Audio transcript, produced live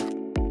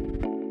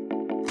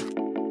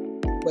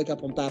wake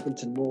up on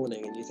badminton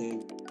morning and you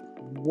think,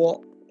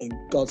 what in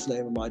God's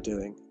name am I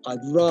doing? I'd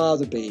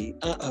rather be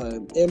at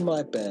home in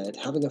my bed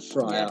having a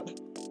fry up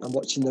and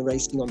watching the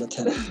racing on the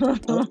telly.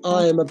 And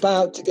I am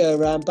about to go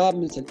around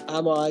badminton.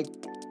 Am I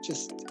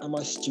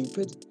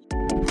stupid?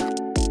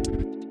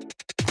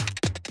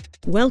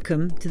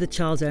 Welcome to the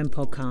Charles Owen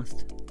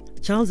podcast.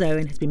 Charles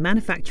Owen has been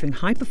manufacturing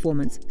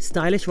high-performance,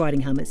 stylish riding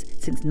helmets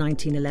since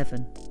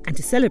 1911. And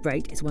to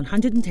celebrate its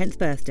 110th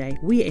birthday,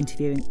 we are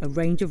interviewing a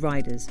range of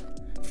riders,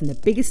 from the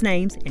biggest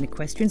names in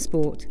equestrian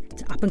sport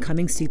to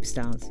up-and-coming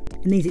superstars.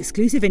 In these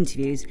exclusive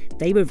interviews,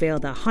 they reveal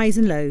their highs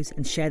and lows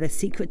and share their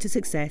secret to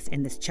success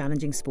in this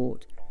challenging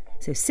sport.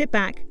 So sit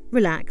back,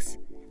 relax,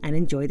 and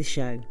enjoy the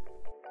show.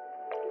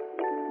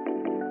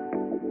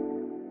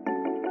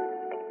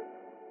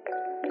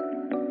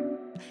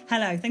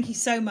 Hello, thank you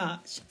so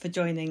much for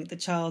joining the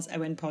Charles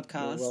Owen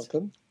podcast. You're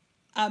welcome.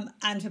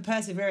 And for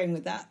persevering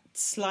with that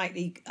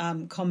slightly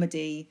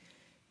comedy,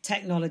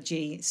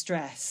 technology,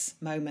 stress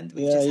moment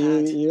we just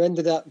had. You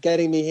ended up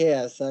getting me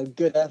here, so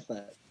good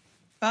effort.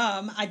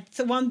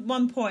 At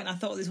one point I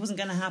thought this wasn't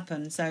going to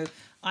happen, so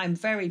I'm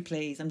very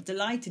pleased. I'm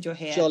delighted you're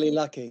here. Jolly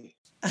lucky.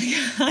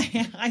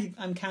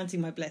 I'm counting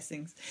my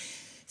blessings.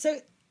 So,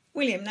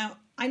 William, now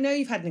I know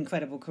you've had an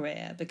incredible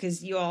career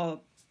because you are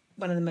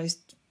one of the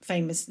most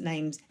famous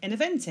names in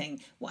eventing.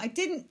 I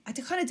kind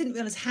of didn't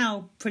realise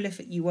how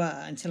prolific you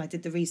were until I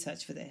did the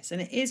research for this,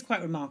 and it is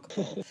quite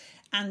remarkable.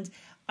 And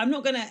I'm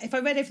not going to, if I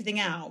read everything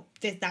out,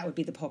 that would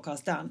be the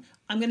podcast done.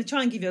 I'm going to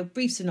try and give you a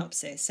brief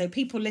synopsis so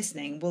people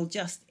listening will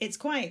just, it is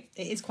quite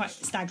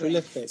staggering.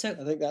 Prolific. So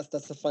I think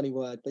that's a funny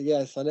word, but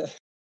yes, I know.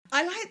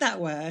 I like that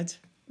word.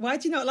 Why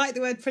do you not like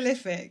the word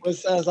prolific? Well, it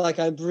sounds like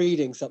I'm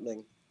breeding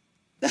something.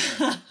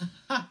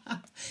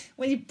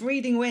 When you're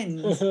breeding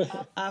wins.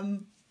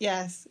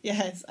 Yes,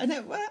 I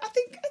know. Well,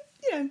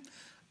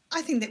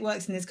 I think that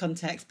works in this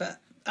context, but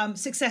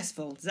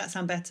successful. Does that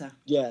sound better?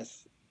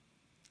 Yes.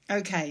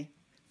 Okay,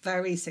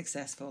 very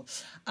successful.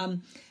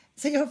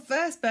 So your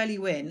first Burghley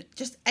win,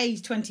 just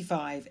age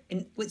 25,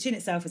 which in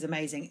itself is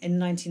amazing, in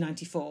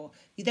 1994.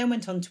 You then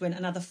went on to win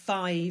another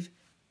 5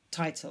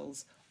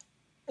 titles,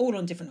 all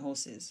on different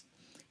horses.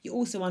 You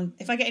also won,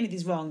 if I get any of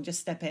these wrong, just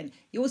step in.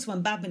 You also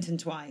won badminton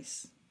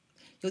twice.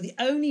 You're the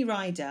only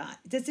rider,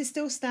 does this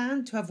still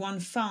stand, to have won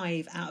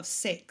 5 out of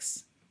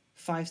 6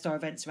 5-star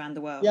events around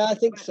the world? Yeah, I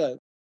think so.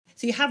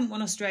 So you haven't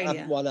won Australia? I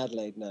haven't won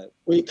Adelaide, no.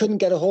 We couldn't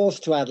get a horse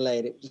to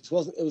Adelaide. It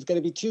was going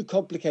to be too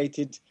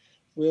complicated.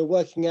 We were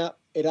working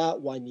it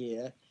out one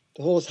year.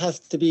 The horse has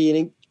to be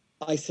in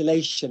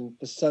isolation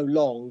for so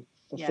long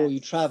before you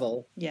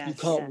travel. Yes. You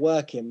can't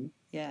work him.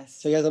 Yes.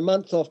 So he has a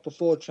month off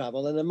before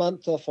travel and a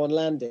month off on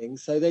landing.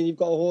 So then you've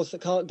got a horse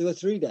that can't do a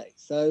 3-day.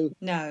 So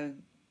no,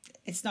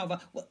 it's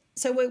not. Well,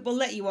 so we'll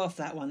let you off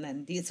that one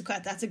then.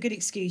 That's a good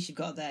excuse you've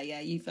got there.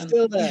 Yeah, you've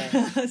still there.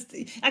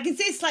 I can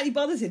see it slightly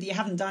bothers you that you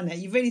haven't done it.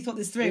 You've really thought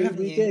this through,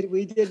 haven't you?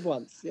 We did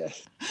once.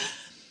 Yes.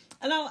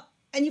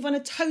 And you've won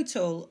a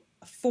total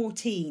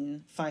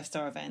 14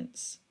 5-star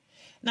events.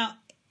 Now,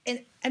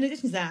 in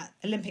addition to that,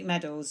 Olympic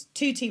medals,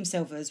 2 team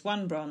silvers,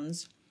 1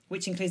 bronze,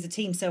 which includes the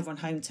team silver on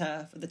home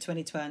turf at the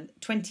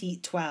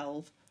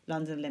 2012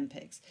 London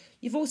Olympics.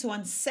 You've also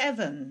won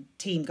 7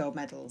 team gold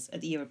medals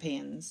at the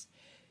Europeans.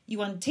 You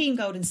won team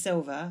gold and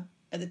silver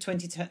at the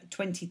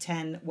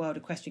 2010 World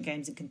Equestrian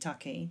Games in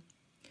Kentucky.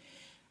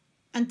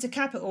 And to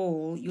cap it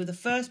all, you were the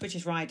first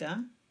British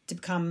rider to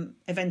become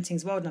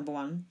eventing's world number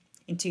 1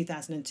 in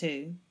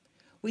 2002,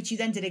 which you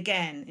then did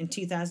again in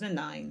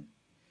 2009,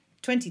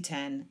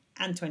 2010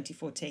 and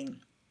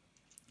 2014.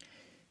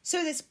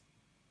 So that's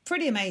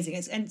pretty amazing.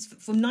 It's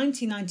from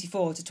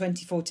 1994 to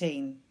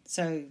 2014,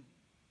 so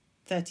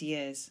 30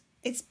 years.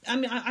 I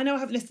know I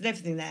haven't listed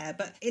everything there,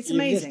 but it's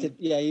amazing.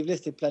 You've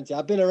listed plenty.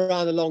 I've been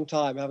around a long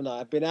time, haven't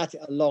I? I've been at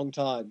it a long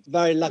time.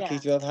 Very lucky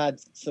to have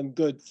had some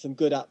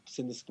good ups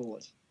in the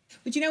sport.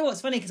 But you know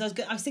what's funny? Because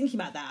I was thinking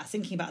about that. I was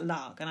thinking about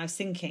luck, and I was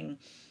thinking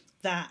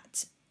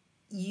that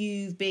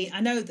you've been. I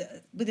know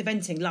that with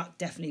eventing, luck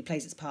definitely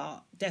plays its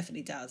part.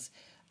 Definitely does.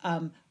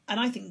 And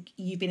I think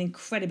you've been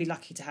incredibly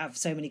lucky to have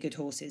so many good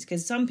horses,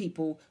 because some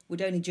people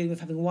would only dream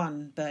of having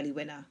 1 Burghley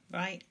winner,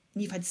 right?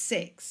 And you've had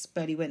 6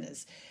 Burghley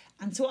winners.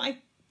 And so I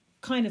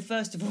kind of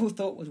first of all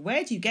thought was,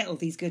 where do you get all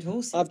these good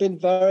horses? I've been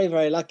very,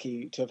 very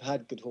lucky to have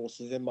had good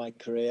horses in my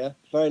career.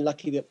 Very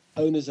lucky that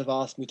owners have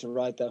asked me to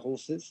ride their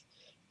horses.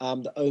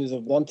 The owners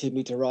have wanted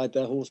me to ride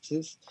their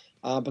horses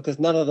because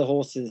none of the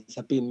horses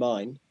have been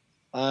mine.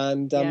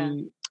 And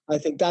I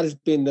think that has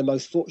been the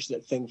most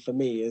fortunate thing for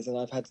me and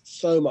I've had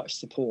so much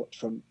support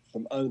from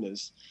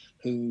owners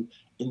who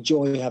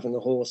enjoy having a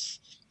horse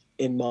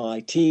in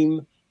my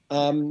team,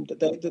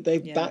 that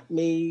they've backed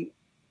me,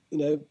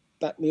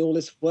 backed me all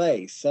this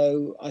way.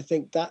 So I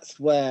think that's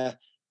where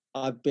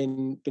I've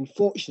been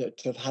fortunate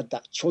to have had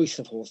that choice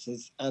of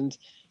horses. And,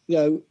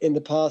 in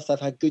the past, I've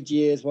had good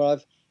years where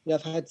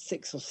I've had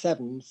 6 or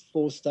 7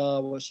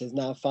 4-star, which is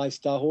now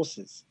 5-star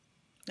horses.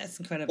 That's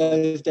incredible.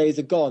 Those days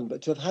are gone,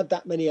 but to have had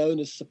that many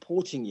owners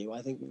supporting you,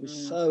 I think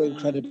was so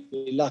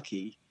incredibly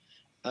lucky.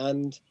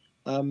 And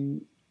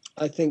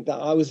I think that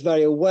I was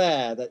very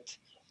aware that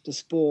the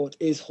sport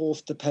is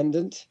horse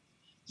dependent.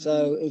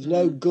 So it was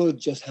no good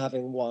just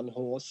having one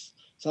horse.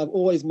 So I've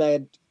always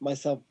made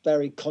myself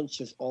very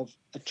conscious of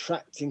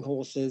attracting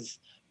horses,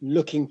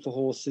 looking for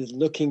horses,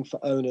 looking for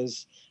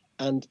owners,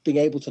 and being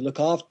able to look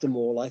after them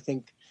all. I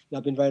think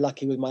I've been very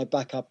lucky with my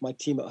backup, my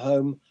team at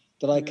home,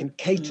 that I can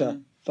cater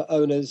for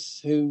owners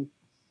who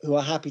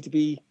are happy to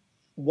be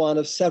one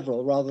of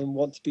several rather than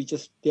want to be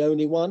just the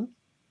only one.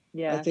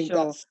 Yeah, I think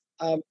sure.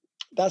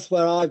 that's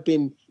where I've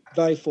been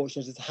very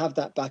fortunate to have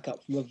that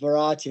backup from a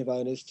variety of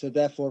owners, to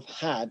therefore have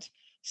had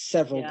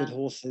several good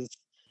horses.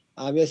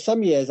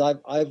 Some years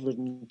I've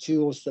ridden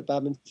 2 horses at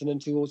Badminton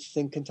and 2 horses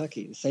in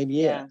Kentucky the same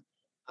year.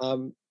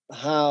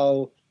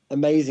 How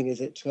amazing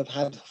is it to have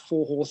had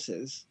 4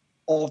 horses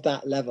of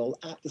that level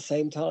at the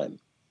same time?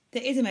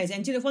 That is amazing.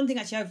 And do you know, one thing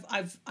actually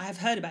I've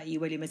heard about you,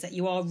 William, is that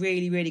you are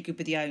really, really good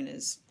with the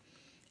owners.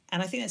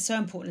 And I think that's so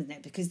important, isn't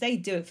it? Because they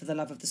do it for the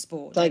love of the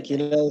sport. Thank you.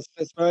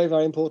 It's very,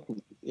 very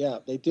important. Yeah,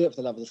 they do it for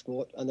the love of the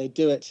sport, and they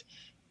do it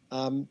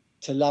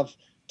to love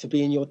to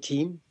be in your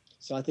team.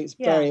 So I think it's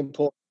very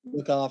important to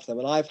look after them.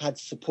 And I've had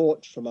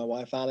support from my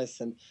wife Alice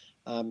and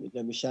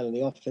Michelle in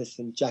the office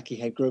and Jackie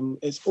Headgroom.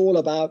 It's all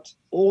about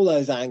all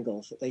those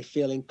angles that they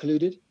feel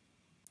included.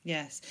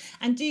 Yes.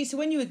 And so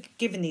when you were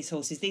given these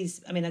horses,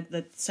 there's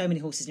so many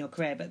horses in your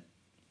career, but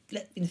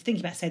think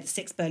about, say, the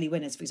 6 Burghley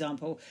winners, for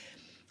example.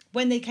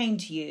 When they came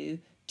to you,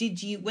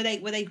 were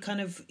they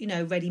kind of,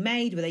 ready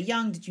made? Were they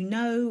young? Did you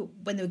know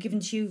when they were given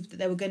to you that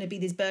they were going to be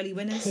these Burghley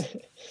winners?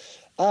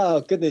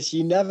 Oh goodness,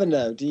 you never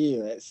know, do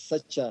you? It's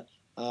such a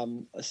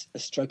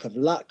stroke of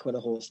luck when a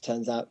horse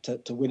turns out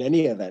to win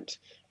any event,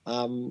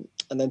 and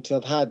then to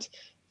have had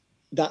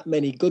that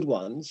many good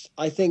ones.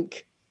 I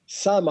think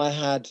some I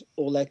had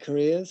all their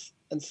careers,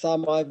 and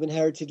some I've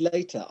inherited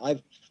later.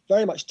 I've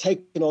very much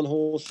taken on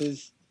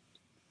horses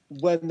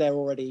when they're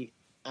already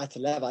at a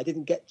level. I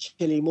didn't get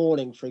Chilly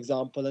Morning, for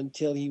example,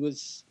 until he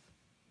was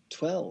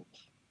 12.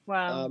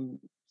 Wow.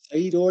 So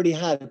he'd already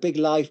had a big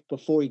life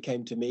before he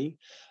came to me.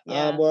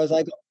 Whereas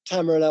I got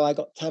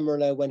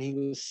Tamarilo when he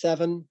was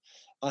 7.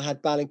 I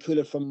had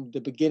Ballincoola from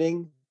the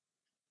beginning.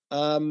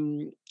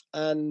 And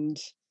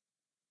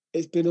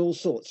it's been all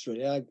sorts,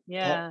 really. Hawk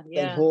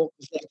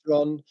was later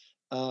on.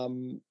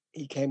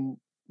 He came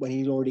when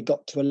he'd already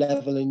got to a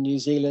level in New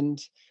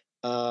Zealand.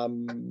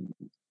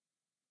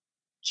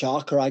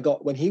 Charker I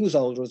got when he was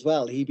older as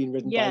well. He'd been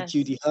ridden by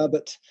Judy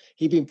Herbert.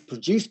 He'd been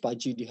produced by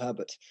Judy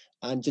Herbert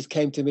and just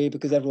came to me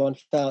because everyone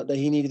felt that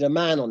he needed a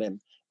man on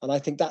him. And I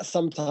think that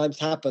sometimes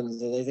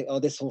happens. And they think, oh,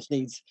 this horse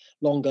needs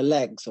longer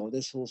legs, or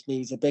this horse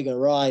needs a bigger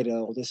rider,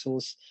 or this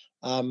horse,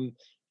 needs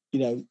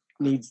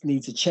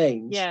a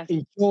change. Yeah.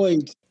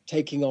 Enjoyed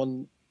taking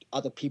on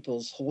other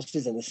people's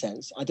horses in a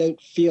sense. I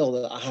don't feel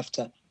that I have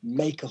to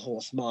make a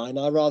horse mine.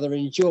 I rather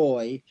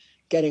enjoy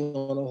getting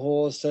on a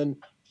horse and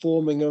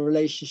forming a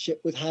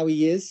relationship with how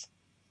he is.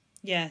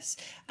 Yes.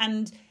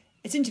 And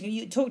it's interesting,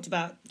 you talked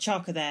about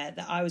Charker there,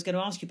 that I was going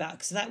to ask you about,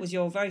 because that was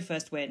your very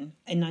first win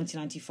in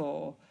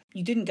 1994.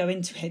 You didn't go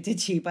into it,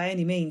 did you, by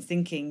any means,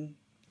 thinking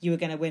you were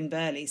going to win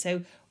Burghley?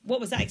 So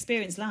what was that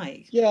experience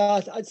like? Yeah,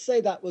 I'd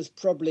say that was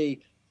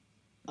probably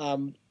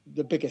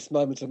the biggest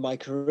moment of my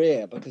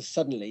career, because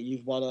suddenly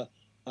you've won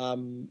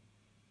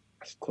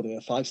calling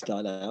it a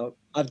 5-star now.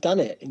 I've done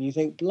it, and you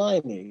think,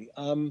 blimey,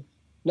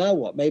 now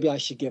what? Maybe I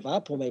should give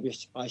up, or maybe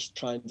I should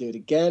try and do it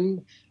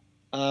again.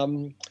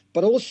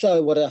 But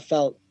also what I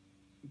felt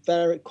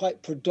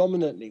quite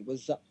predominantly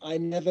was that I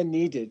never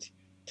needed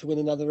to win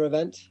another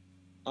event.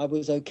 I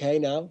was okay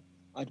now.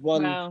 I'd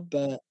won. Wow.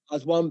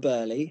 I'd won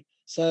Burghley,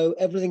 so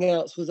everything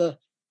else was a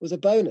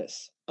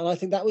bonus. And I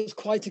think that was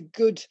quite a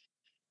good,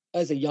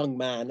 as a young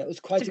man, that was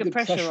quite a good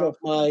pressure off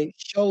my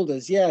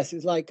shoulders. Yes, it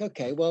was like,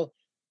 okay, well,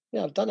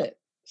 yeah, I've done it.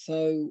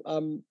 So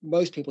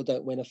most people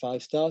don't win a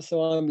 5-star,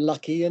 so I'm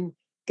lucky and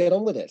get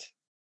on with it.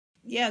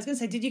 Yeah, I was going to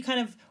say, did you kind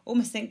of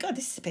almost think, God,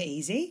 this is a bit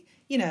easy?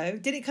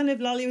 Did it kind of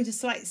lull you into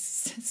slight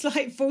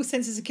false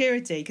sense of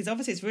security? Because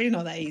obviously it's really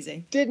not that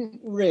easy. Didn't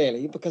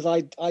really, because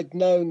I'd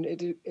known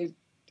it.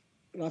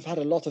 I've had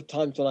a lot of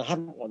times when I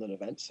haven't won an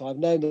event, so I've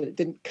known that it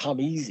didn't come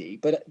easy.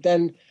 But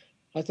then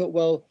I thought,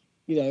 well,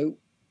 I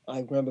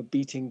remember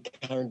beating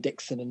Karen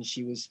Dixon, and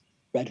she was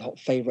red hot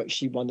favourite.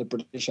 She won the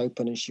British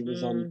Open, and she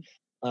was on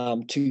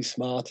Too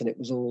Smart, and it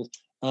was all.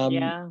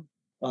 I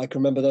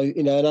can remember those,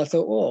 and I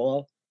thought, oh,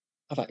 well,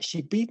 I've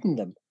actually beaten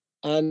them,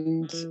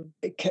 and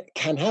it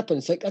can happen.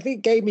 So I think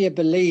it gave me a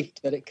belief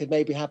that it could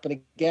maybe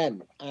happen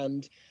again.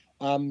 And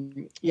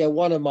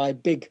one of my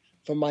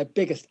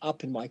biggest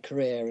up in my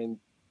career in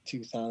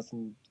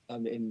 2000,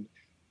 in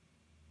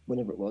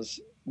whenever it was,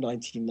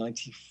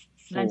 1994.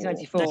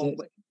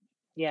 1994.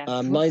 Yeah.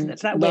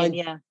 That win,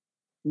 yeah.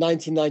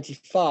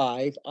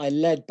 1995, I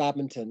led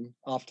badminton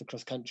after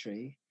cross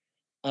country,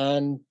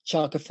 and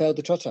Charker failed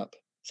the trot up.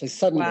 So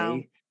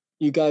suddenly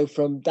you go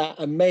from that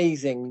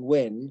amazing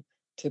win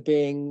to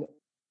being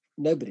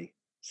nobody.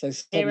 So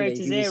suddenly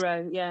 0 to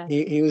 0, yeah.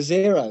 He was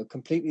 0,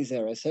 completely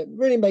 0. So it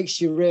really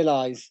makes you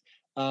realise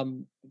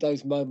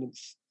those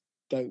moments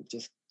don't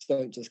just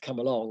come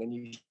along, and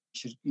you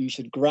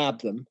should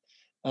grab them,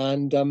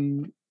 and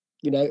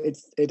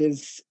it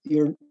is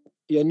your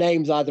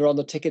name's either on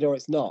the ticket or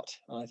it's not.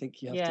 I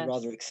think you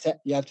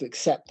have to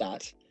accept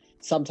that.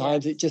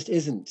 Sometimes it just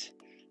isn't,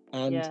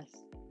 and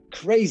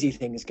crazy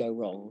things go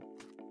wrong,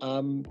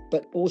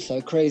 but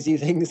also crazy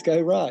things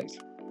go right.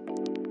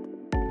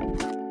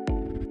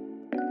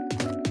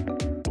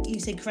 You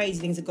say crazy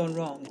things have gone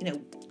wrong.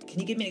 Can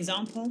you give me an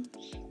example?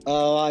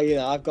 Oh,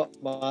 I've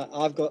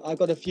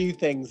got a few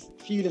things,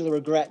 a few little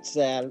regrets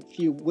there, a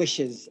few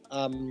wishes.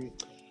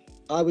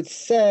 I would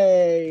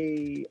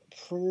say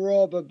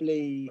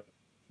probably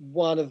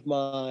one of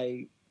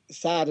my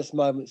saddest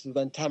moments was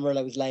when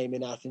Tamarillo was lame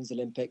in Athens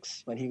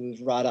Olympics, when he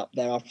was right up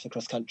there after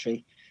cross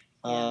country.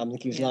 I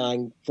think he was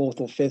lying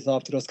 4th or 5th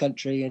after cross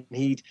country, and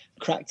he'd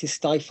cracked his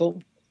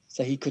stifle,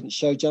 so he couldn't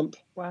show jump.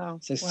 Wow.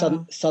 So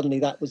suddenly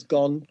that was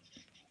gone.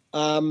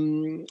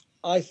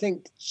 I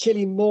think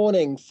Chilly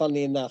Morning,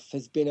 funnily enough,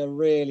 has been a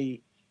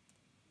really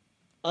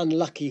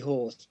unlucky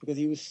horse because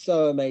he was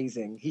so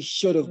amazing. He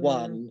should have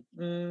won.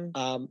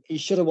 He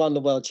should have won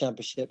the World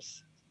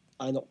Championships.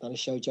 I knocked down a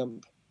show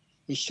jump.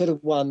 He should have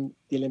won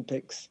the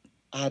Olympics.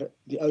 I had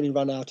the only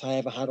run out I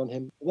ever had on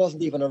him. It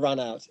wasn't even a run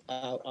out.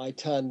 I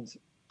turned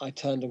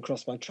and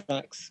crossed my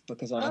tracks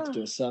because I had to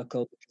do a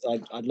circle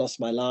because I'd lost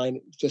my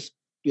line. Just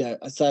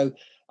so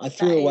I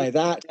threw away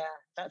that. Yeah,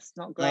 that's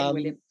not great,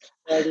 William.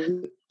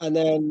 And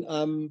then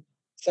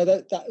so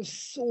that was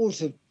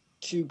sort of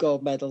 2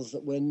 gold medals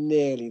that were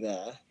nearly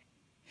there.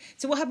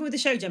 So what happened with the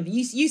show jumping?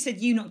 You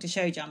said you knocked a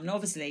show jump, and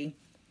obviously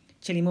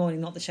Chilly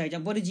Morning knocked the show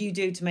jump. What did you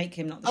do to make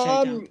him knock the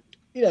show jump?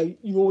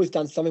 You've always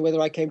done something, whether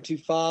I came too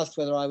fast,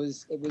 whether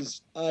it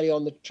was early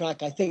on the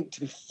track. I think, to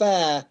be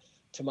fair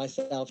to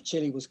myself,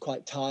 Chilly was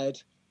quite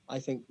tired. I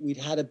think we'd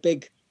had a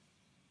big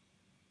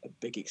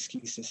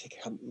excuse,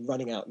 I'm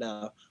running out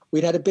now.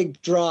 We'd had a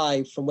big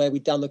drive from where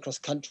we'd done the cross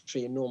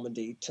country in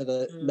Normandy to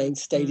the main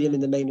stadium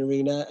in the main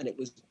arena, and it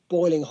was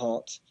boiling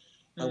hot.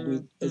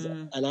 And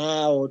an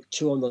hour or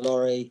 2 on the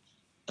lorry,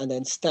 and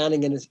then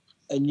standing in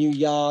a new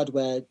yard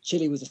where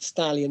Chilly was a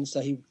stallion, so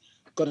he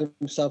got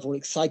himself all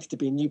excited to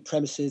be in new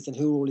premises and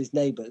who were all his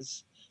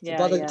neighbours. So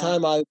by the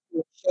time I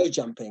was show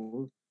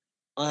jumping,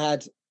 I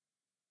had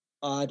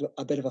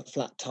a bit of a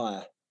flat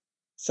tyre.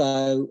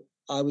 So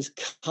I was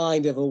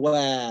kind of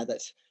aware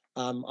that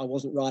I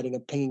wasn't riding a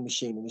pinging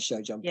machine in the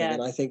show jumping.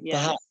 And I think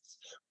perhaps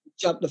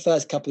jumped the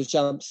first couple of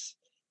jumps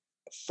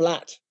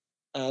flat,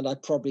 and I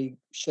probably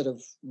should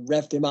have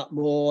revved him up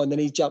more, and then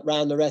he jumped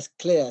round the rest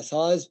clear. So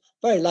I was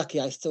very lucky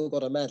I still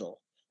got a medal.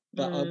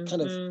 But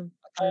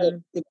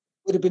it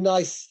would have been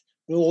nice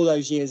in all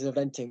those years of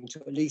eventing to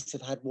at least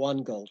have had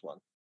 1 gold one.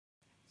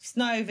 It's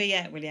not over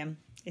yet, William.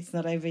 It's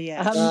not over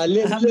yet.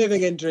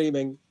 Living and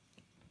dreaming.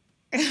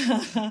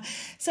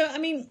 So, I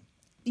mean,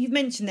 you've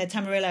mentioned there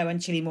Tamarillo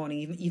and Chilly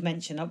Morning. You've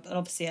mentioned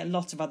obviously a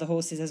lot of other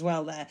horses as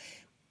well there.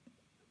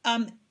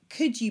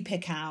 Could you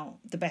pick out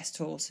the best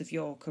horse of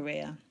your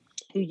career?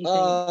 Who do you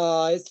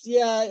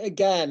think?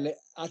 Again,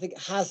 I think it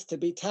has to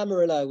be.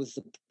 Tamarillo was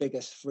the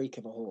biggest freak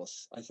of a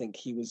horse. I think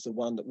he was the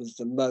one that was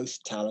the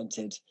most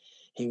talented.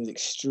 He was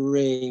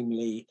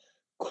extremely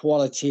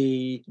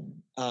quality,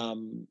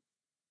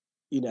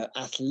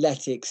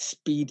 athletic,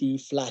 speedy,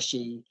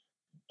 flashy.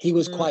 He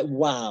was quite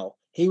wow.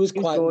 He was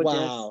quite gorgeous.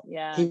 Wow.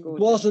 Yeah, he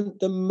gorgeous. Wasn't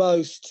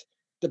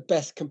the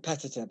best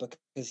competitor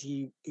because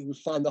he would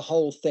find the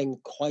whole thing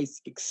quite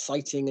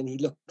exciting, and he'd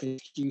look at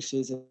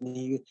excuses, and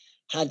he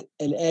had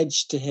an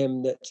edge to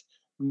him that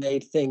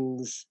made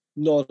things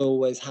not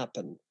always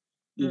happen.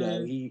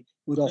 He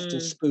would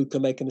often spook or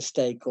make a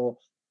mistake, or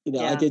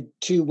I did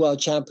 2 world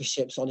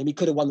championships on him. He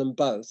could have won them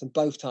both, and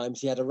both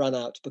times he had a run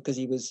out because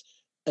he was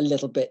a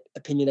little bit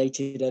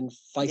opinionated and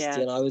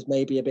feisty, and I was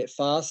maybe a bit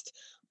fast.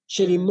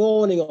 Chilly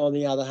Morning, on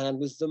the other hand,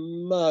 was the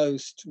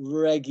most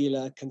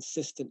regular,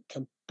 consistent,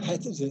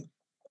 competitive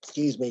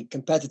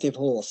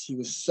horse. He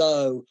was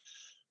so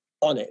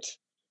on it.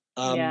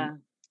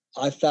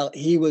 I felt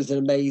he was an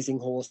amazing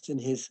horse in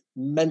his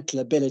mental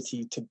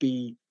ability to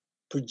be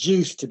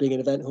produced to being an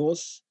event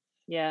horse.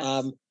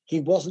 He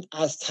wasn't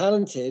as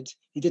talented.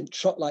 He didn't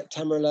trot like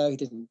Tamarillo. He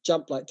didn't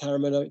jump like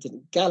Tamarillo. He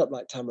didn't gallop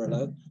like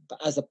Tamarillo. But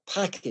as a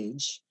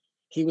package,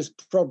 he was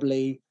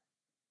probably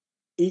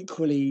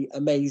equally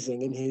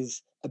amazing in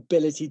his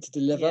ability to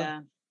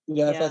deliver.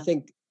 If I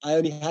think I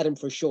only had him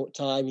for a short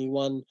time, he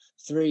won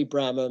 3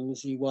 Brabhams,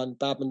 he won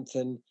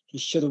Badminton, he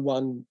should have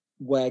won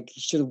WEG, he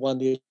should have won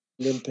the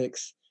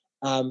Olympics.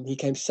 He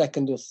came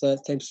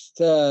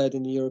third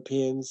in the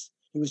Europeans.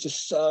 He was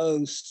just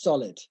so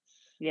solid.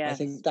 I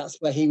think that's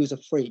where he was a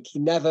freak. He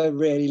never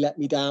really let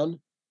me down.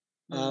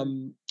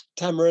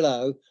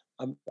 Tamarillo,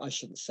 I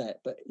shouldn't say it,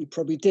 but he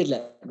probably did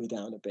let me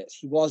down a bit.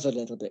 He was a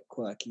little bit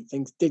quirky.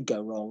 Things did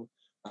go wrong.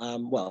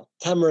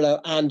 Tamarillo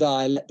and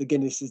I let the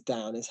Guinnesses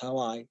down is how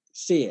I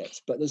see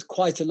it. But there's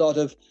quite a lot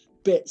of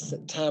bits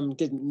that Tam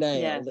didn't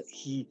nail that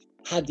he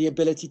had the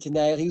ability to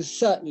nail. He was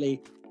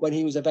certainly, when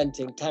he was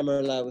eventing,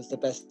 Tamarillo was the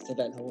best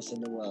event horse in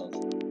the world.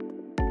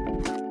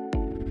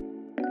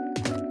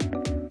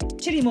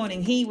 Chilly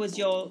Morning, he was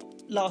your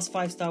last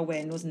 5-star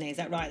win, wasn't he? Is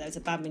that right? That was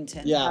at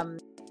badminton. Yeah.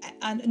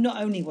 And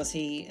not only was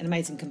he an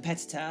amazing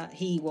competitor,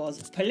 he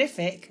was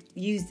prolific,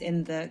 used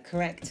in the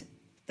correct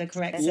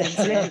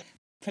sense.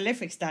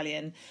 Prolific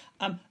stallion.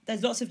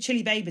 There's lots of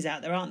chili babies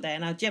out there, aren't there?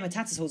 Now Gemma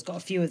Tattersall's got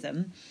a few of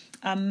them.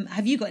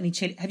 Have you got any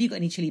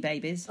chili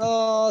babies?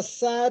 Oh,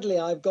 sadly,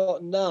 I've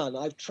got none.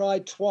 I've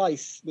tried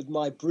twice with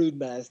my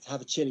broodmares to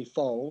have a chili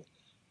foal,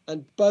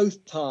 and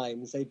both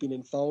times they've been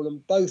in foal,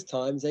 and both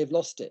times they've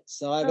lost it.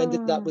 So I've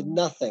ended up with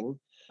nothing.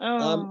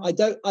 I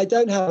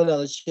don't have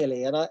another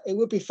chili, and it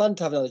would be fun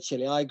to have another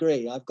chili. I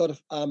agree. I've got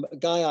a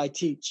guy I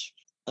teach,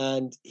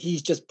 and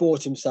he's just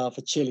bought himself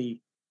a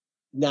chili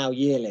now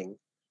yearling.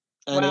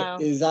 And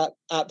it is that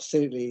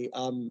absolutely,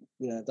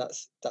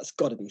 that's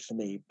got to be for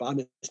me. But I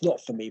mean, it's not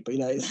for me. But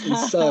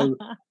it's so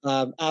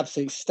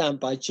absolutely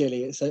stamped by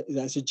chili. It's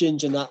a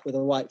ginger nut with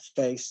a white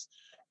face.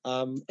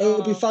 It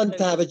would be fun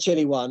to have a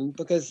chili one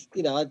because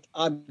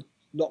I'm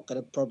not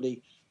going to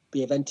probably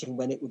be eventing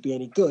when it would be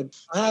any good.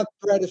 I have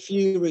bred a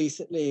few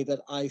recently that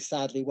I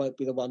sadly won't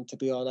be the one to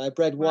be on. I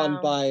bred one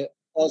by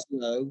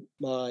Oslo,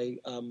 my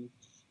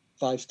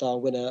 5-star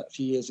winner a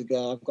few years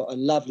ago. I've got a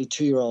lovely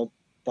 2-year-old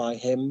by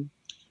him.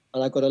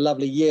 And I've got a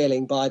lovely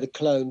yearling by the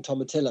clone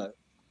Tomatillo.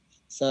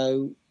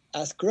 So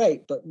that's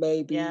great, but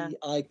maybe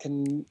I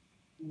can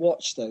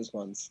watch those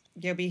ones.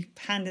 You'll be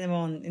handing them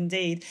on,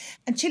 indeed.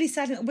 And Chili's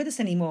sadly not with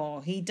us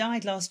anymore. He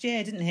died last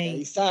year, didn't he? Yeah,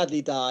 he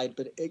sadly died,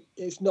 but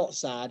it's not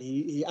sad.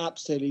 He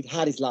absolutely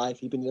had his life.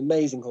 He'd been an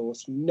amazing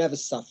horse. He never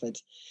suffered.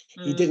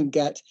 He didn't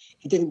get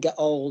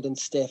old and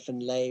stiff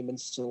and lame and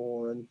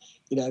sore. And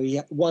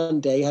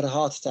one day he had a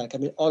heart attack. I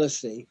mean,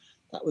 honestly,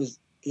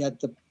 he had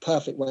the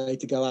perfect way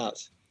to go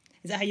out.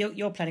 Is that how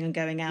you're planning on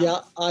going out? Yeah,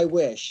 I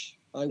wish.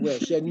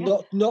 Yeah,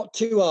 not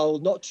too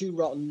old, not too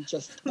rotten,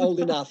 just old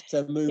enough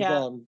to move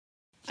on.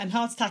 And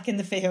heart attack in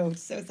the field.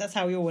 So that's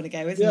how we all want to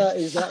go, isn't it? Yeah,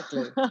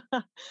 exactly.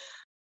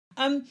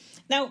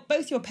 Now,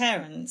 both your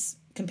parents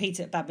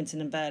competed at badminton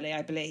and Burghley,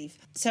 I believe.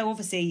 So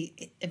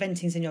obviously,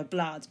 eventing's in your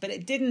blood, but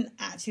it didn't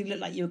actually look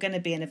like you were going to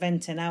be an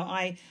eventer. Now,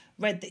 I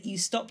read that you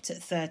stopped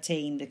at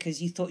 13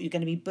 because you thought you were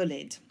going to be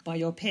bullied by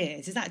your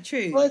peers. Is that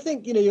true? Well, I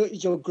think,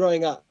 you're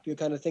growing up, you're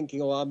kind of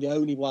thinking, I'm the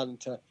only one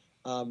to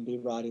be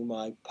riding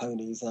my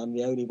ponies. I'm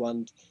the only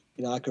one.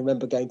 I can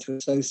remember going to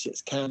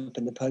associates camp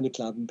in the pony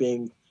club and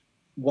being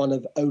one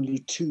of only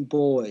 2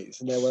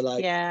 boys, and there were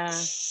like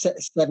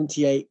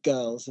 78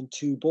 girls and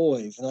 2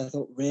 boys, and I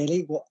thought,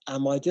 really, what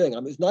am I doing? I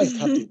mean, it's nice to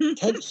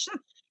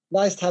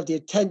have the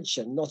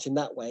attention, not in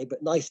that way,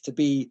 but nice to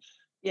be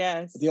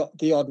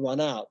the odd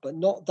one out, but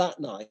not that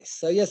nice.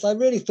 So yes, I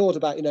really thought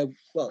about,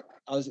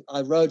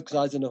 I rode because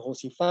I was in a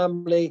horsey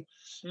family.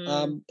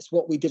 It's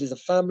what we did as a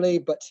family,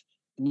 but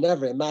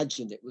never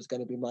imagined it was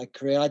going to be my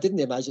career. I didn't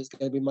imagine it's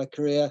going to be my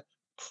career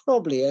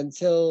probably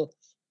until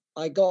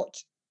I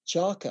got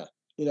Charker.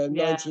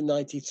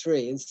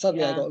 1993, and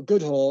suddenly I got a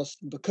good horse.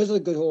 And because of the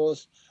good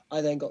horse,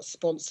 I then got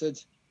sponsored.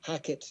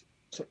 Hackett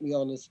took me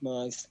on as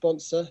my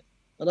sponsor,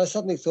 and I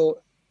suddenly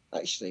thought,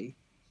 actually,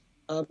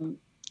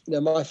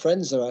 my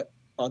friends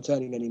aren't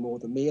earning any more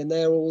than me, and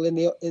they're all in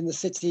the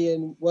city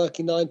and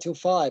working 9 till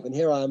 5, and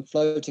here I am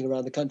floating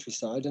around the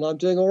countryside, and I'm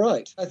doing all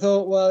right. I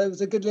thought, well, it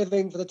was a good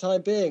living for the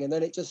time being, and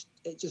then it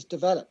just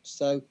developed.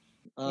 So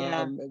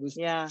it was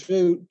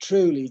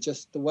truly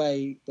just the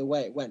way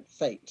it went,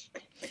 fate.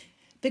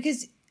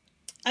 Because,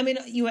 I mean,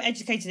 you were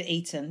educated at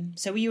Eton,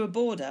 so were you a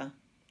boarder?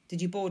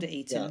 Did you board at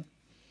Eton?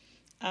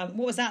 Yeah.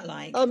 What was that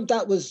like?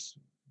 That was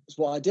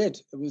what I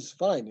did. It was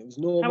fine. It was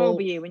normal. How old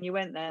were you when you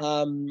went there?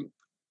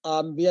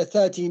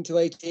 13 to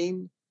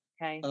 18.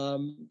 Okay.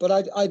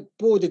 But I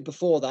boarded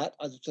before that.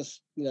 I was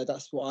just,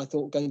 that's what I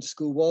thought going to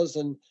school was.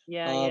 And,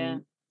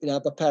 my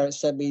parents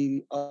sent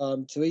me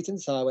to Eton,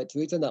 so I went to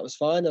Eton. That was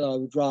fine. And I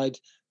would ride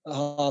a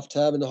half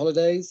term in the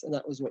holidays, and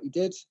that was what you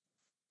did.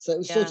 So it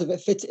was sort of,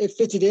 it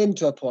fitted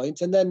into a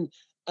point. And then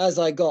as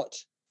I got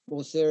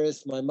more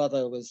serious, my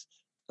mother was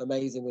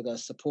amazing with her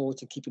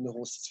support and keeping the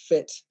horses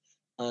fit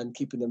and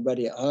keeping them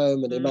ready at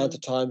home. And the amount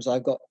of times I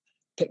got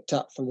picked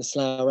up from the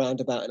Slough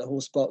roundabout in a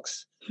horse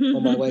box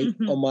on my way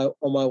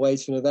on my way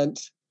to an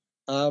event,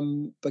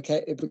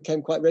 it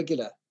became quite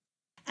regular.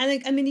 And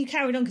I mean, you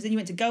carried on because then you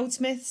went to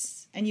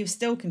Goldsmiths and you were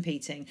still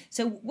competing.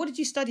 So what did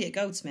you study at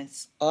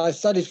Goldsmiths? I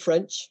studied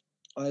French.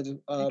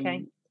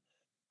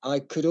 I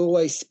could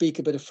always speak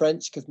a bit of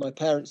French because my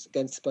parents,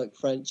 again, spoke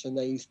French, and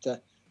they used to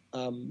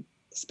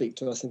speak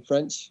to us in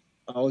French.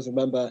 I always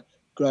remember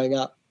growing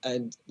up,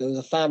 and there was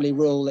a family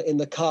rule that in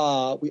the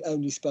car we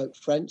only spoke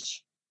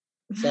French.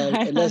 So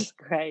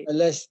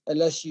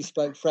unless you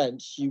spoke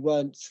French, you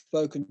weren't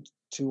spoken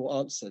to or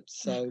answered.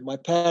 So my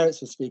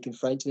parents were speaking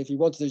French, and if you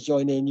wanted to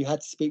join in, you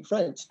had to speak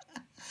French.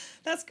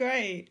 That's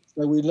great.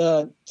 So we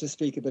learned to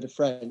speak a bit of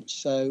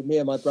French. So me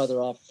and my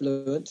brother are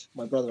fluent.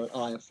 My brother and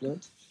I are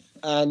fluent.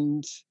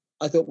 And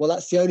I thought, well,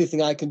 that's the only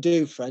thing I can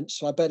do, French,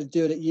 so I better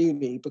do it at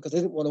uni, because I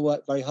didn't want to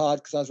work very hard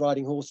because I was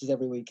riding horses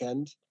every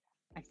weekend.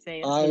 I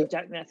see. That's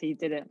how you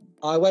did it.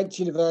 I went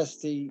to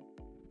university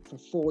for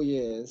 4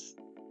 years,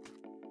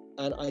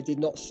 and I did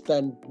not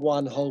spend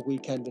one whole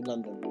weekend in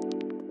London.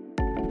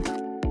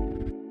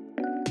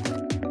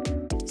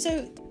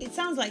 So it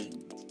sounds like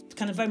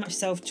kind of very much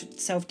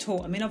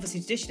self-taught. I mean, obviously,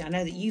 traditionally, I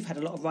know that you've had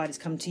a lot of riders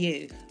come to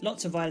you.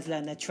 Lots of riders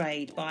learn their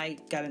trade by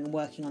going and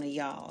working on a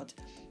yard.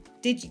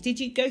 Did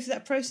you go through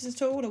that process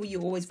at all, or were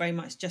you always very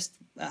much just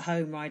at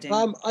home riding?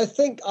 I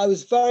think I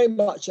was very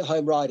much at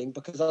home riding,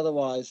 because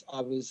otherwise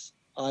I was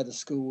either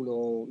school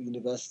or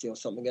university or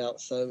something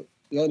else. So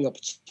the only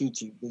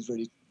opportunity was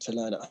really to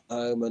learn at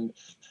home. And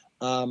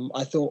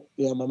I thought,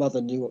 my mother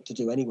knew what to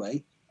do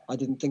anyway. I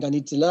didn't think I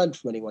needed to learn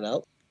from anyone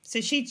else. So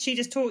she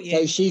just taught you?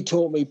 So she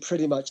taught me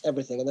pretty much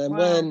everything. And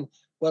then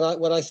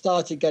when I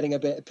started getting a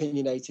bit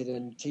opinionated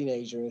and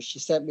teenager, she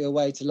sent me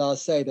away to Lars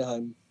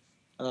Sederholm,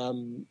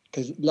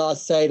 because Lars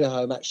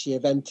Sederholm actually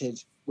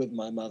evented with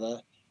my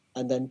mother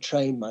and then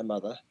trained my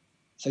mother.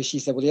 So she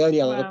said, well, the only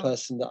other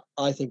person that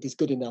I think is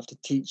good enough to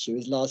teach you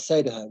is Lars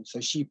Sederholm. So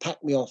she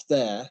packed me off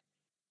there,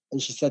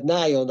 and she said,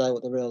 now you'll know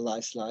what the real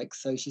life's like.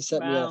 So she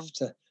sent me off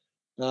to,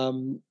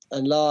 and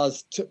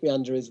Lars took me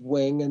under his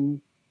wing and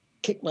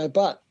kicked my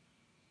butt.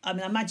 I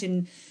mean, I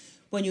imagine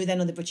when you were then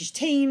on the British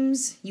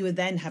teams, you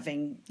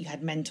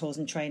had mentors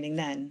and training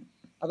then.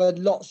 I've had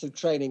lots of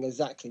training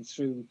exactly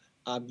through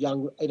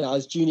young, I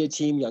was junior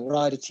team, young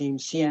rider team,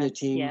 senior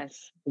team.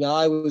 Yes.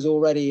 I was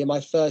already in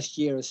my first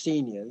year of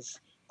seniors.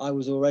 I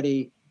was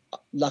already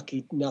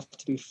lucky enough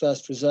to be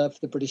first reserve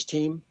for the British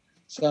team.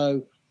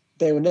 So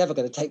they were never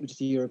going to take me to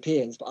the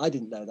Europeans, but I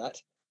didn't know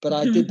that. But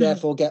I did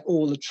therefore get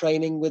all the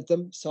training with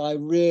them. So I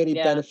really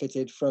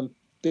benefited from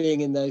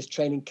being in those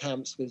training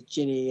camps with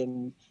Ginny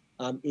and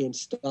Ian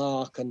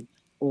Stark and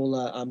all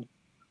and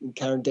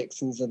Karen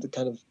Dixon's and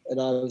and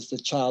I was the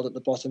child at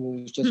the bottom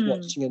who was just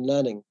watching and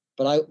learning.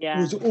 But I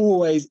was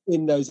always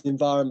in those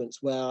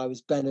environments where I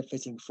was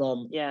benefiting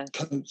from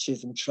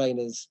coaches and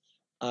trainers.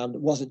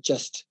 It wasn't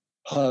just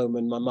home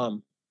and my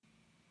mum.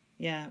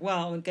 Yeah,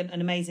 well,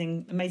 an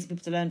amazing people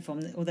to learn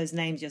from. All those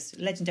names, just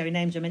legendary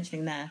names you're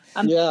mentioning there.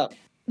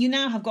 You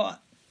now have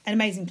got an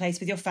amazing place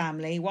with your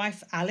family.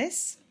 Wife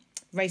Alice,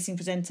 racing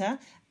presenter,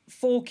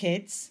 4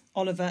 kids,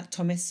 Oliver,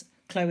 Thomas,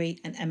 Chloe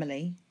and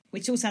Emily,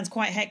 which all sounds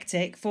quite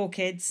hectic. 4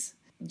 kids,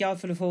 yard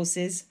full of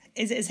horses.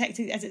 Is it as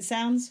hectic as it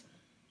sounds?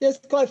 Yeah, it's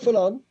quite full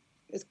on.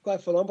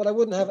 But I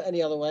wouldn't have it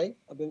any other way.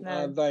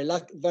 I'm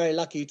very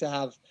lucky to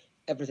have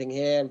everything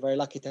here. I'm very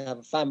lucky to have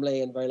a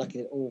family, and very lucky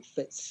it all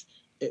fits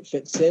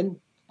in.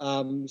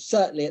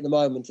 Certainly at the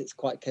moment it's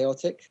quite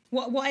chaotic.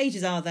 What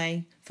ages are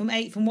they? From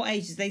what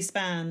ages they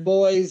span?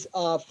 Boys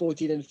are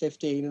 14 and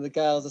 15 and the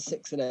girls are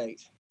 6 and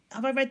 8.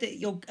 Have I read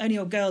that only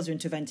your girls are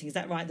into eventing? Is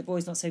that right? The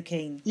boys not so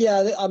keen?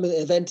 Yeah,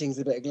 eventing's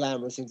a bit of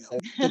glamorous thing to say.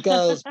 The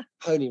girls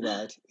pony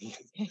ride.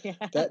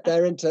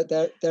 They're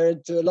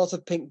into a lot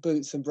of pink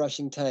boots and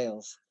brushing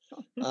tails.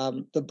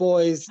 The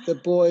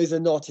boys are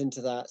not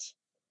into that.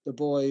 The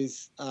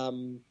boys,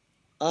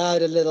 I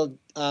had a little,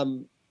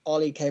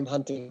 Ollie came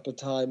hunting a couple of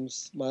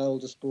times, my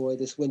oldest boy,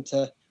 this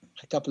winter,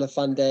 a couple of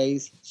fun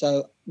days.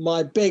 So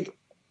my big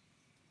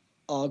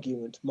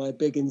argument, my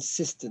big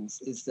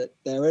insistence is that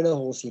they're in a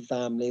horsey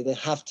family. They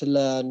have to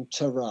learn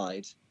to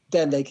ride.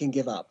 Then they can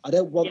give up. I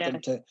don't want them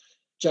to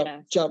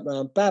jump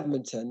around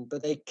badminton,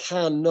 but they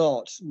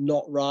cannot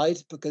not ride,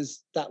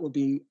 because that would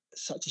be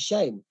such a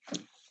shame.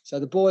 So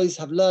the boys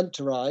have learned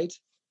to ride.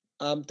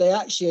 They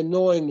actually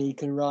annoyingly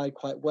can ride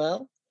quite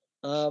well,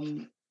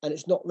 and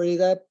it's not really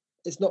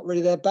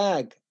their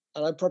bag.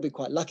 And I'm probably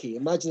quite lucky.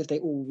 Imagine if they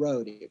all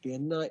rode, it'd be a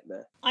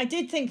nightmare. I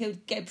did think it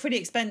would get pretty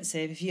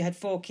expensive if you had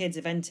 4 kids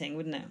eventing,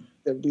 wouldn't it?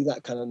 It would be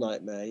that kind of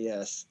nightmare,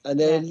 yes. And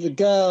then the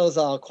girls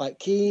are quite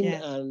keen,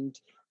 and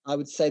I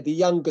would say the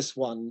youngest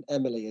one,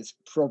 Emily, is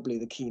probably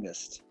the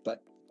keenest,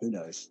 but who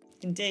knows?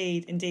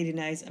 Indeed, who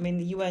knows? I mean,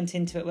 you weren't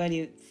into it, were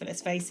you?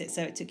 Let's face it.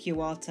 So it took you a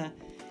while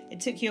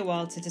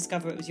to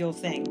discover it was your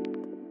thing.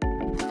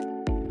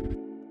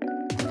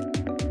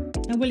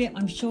 Now, William,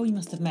 I'm sure you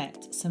must have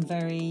met some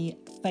very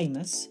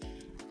famous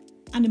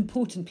and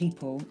important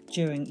people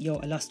during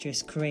your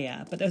illustrious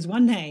career, but there was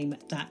one name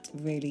that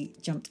really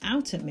jumped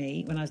out at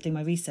me when I was doing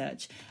my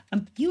research.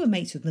 You were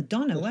mates with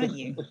Madonna, weren't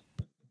you?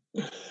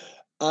 That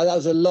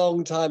was a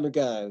long time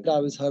ago. I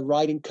was her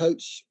riding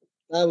coach.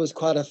 That was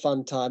quite a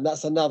fun time.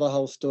 That's another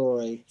whole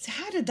story. So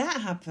how did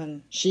that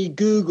happen? She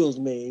Googled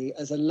me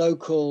as a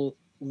local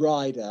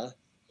rider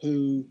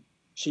who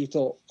she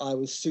thought I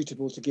was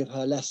suitable to give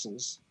her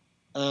lessons.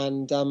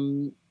 And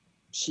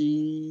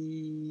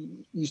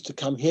she used to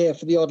come here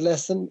for the odd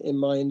lesson in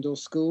my indoor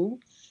school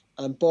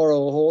and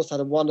borrow a horse.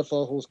 Had a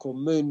wonderful horse called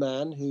Moon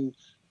Man who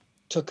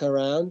took her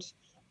around.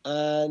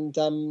 And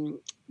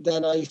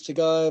then I used to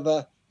go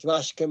over to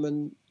Ashcombe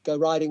and go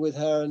riding with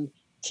her and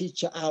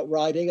teach her out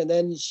riding. And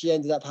then she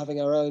ended up having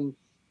her own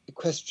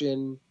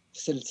equestrian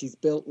facilities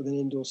built with an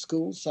indoor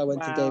school. So I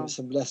went and gave her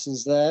some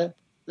lessons there.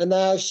 And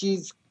now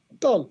she's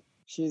gone.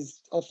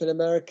 She's off in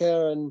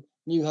America, and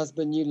new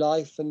husband, new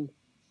life.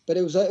 But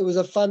it was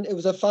a fun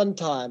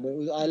time.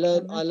 I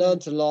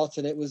learned a lot,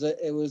 and it was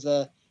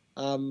a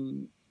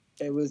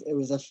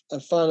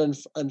fun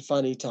and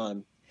funny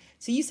time.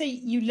 So you say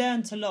you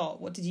learned a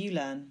lot. What did you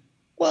learn?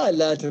 Well, I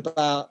learned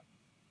about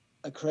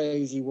a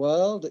crazy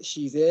world that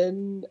she's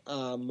in,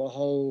 a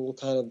whole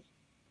kind of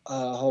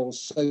a whole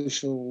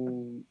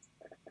social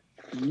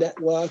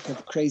network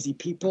of crazy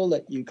people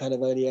that you kind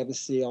of only ever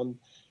see on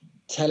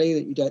telly,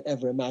 that you don't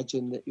ever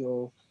imagine that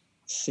you'll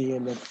see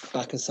in the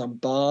back of some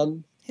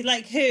barn.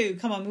 Like who?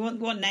 Come on, we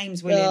want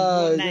names, William.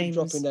 What names?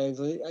 Dropping names.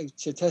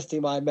 You're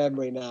testing my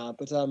memory now,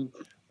 but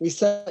we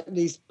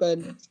certainly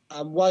spent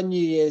one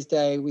New Year's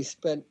Day. We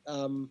spent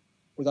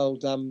with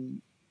old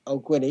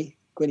Gwynny.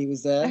 Gwynny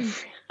was there.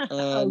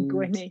 Oh,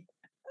 Gwynny.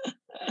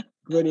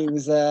 Gwynny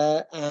was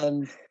there,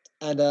 and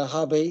her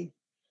hubby,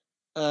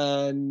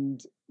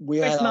 and we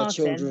Chris had Martin. our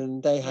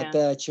children. They had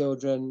their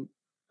children.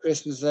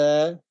 Chris was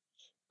there,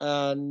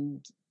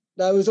 and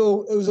it was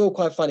all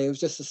quite funny. It was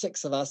just the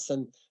six of us,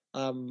 and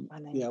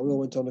we all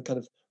went on a kind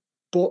of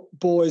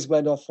boys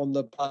went off on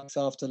the bikes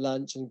after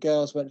lunch, and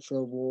girls went for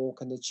a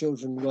walk, and the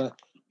children were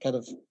kind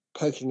of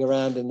poking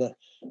around in the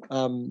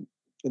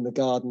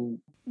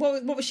garden.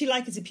 What was she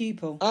like as a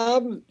pupil?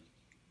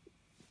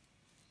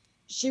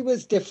 She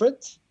was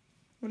different.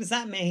 What does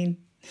that mean?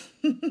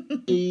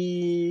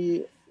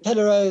 She had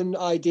her own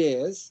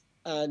ideas,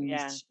 and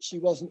she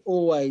wasn't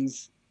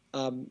always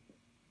a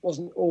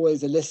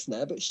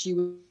listener, but she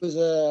was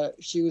a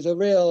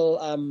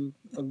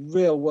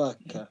real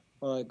worker.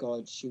 My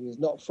God, she was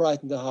not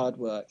frightened of hard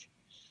work.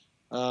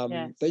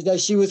 But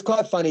she was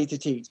quite funny to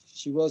teach.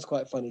 She was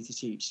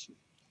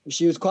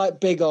quite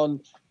big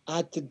on, I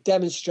had to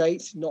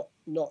demonstrate,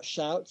 not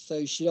shout.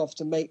 So she'd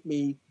often make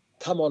me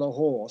come on a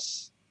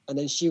horse, and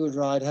then she would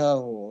ride her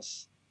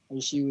horse,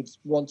 and she would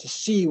want to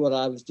see what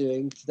I was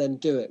doing to then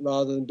do it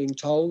rather than being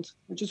told,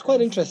 which was quite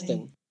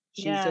interesting.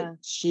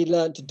 She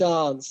learned to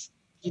dance.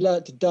 She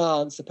learned to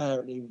dance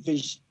apparently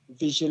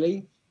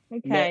visually,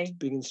 not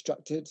being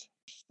instructed.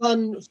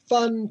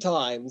 Fun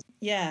times.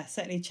 Yeah,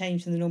 certainly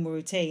changed from the normal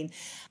routine.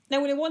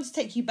 Now, I want to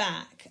take you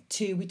back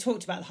to, we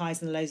talked about the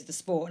highs and the lows of the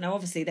sport. Now,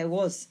 obviously, there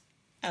was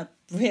a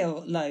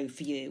real low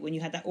for you when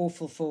you had that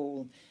awful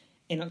fall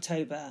in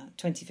October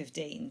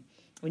 2015,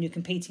 when you were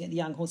competing at the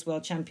Young Horse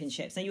World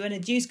Championships. Now, you were in a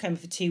induced coma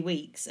for 2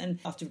 weeks, and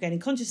after regaining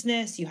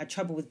consciousness, you had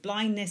trouble with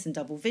blindness and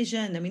double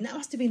vision. I mean, that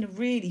must have been a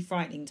really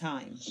frightening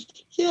time.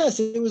 Yes,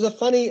 it was a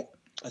funny,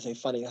 I say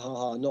funny,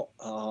 not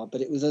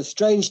but it was a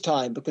strange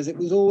time, because it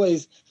was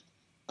always,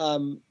 I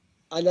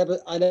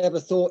never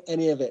thought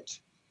any of it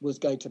was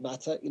going to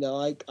matter.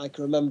 I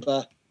can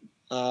remember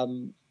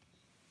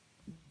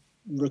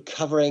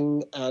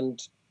recovering,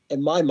 and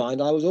in my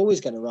mind, I was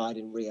always going to ride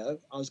in Rio.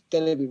 I was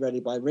going to be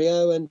ready by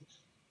Rio, and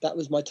that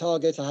was my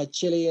target. I had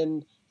Chile,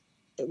 and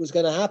it was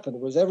going to happen.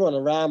 Whereas everyone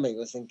around me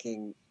was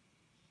thinking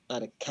I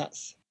had a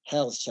cat's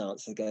hell's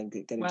chance of getting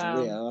to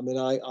Rio. I mean,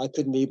 I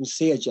couldn't even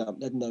see a jump,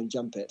 let alone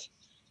jump it.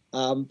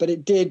 But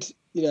it did,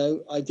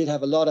 I did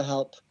have a lot of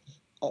help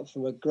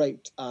from a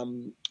great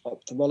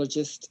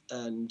ophthalmologist,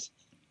 and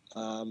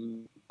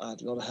I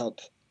had a lot of help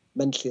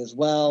mentally as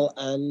well.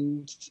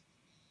 And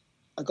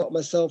I got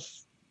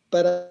myself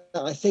better,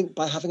 I think,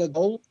 by having a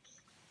goal.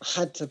 I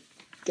had to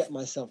get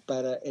myself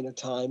better in a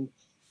time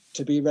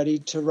to be ready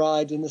to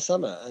ride in the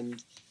summer.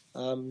 And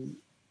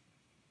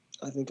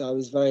I think I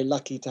was very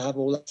lucky to have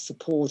all that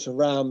support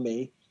around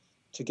me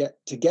to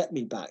get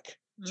me back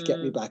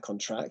on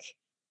track.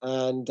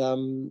 And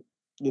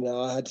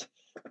I had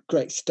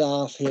great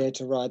staff here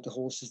to ride the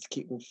horses to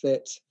keep them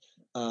fit.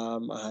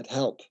 I had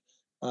help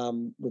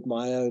with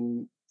my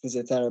own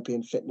physiotherapy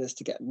and fitness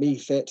to get me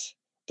fit.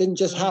 Didn't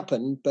just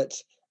happen, but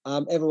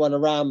everyone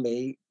around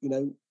me,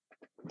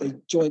 they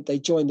joined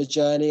the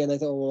journey, and they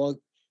thought, well,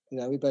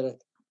 we better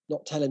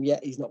not tell him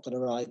yet he's not going to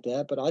ride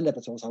there. But I never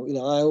thought so.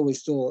 I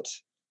always thought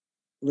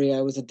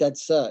Rio was a dead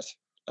cert,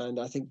 and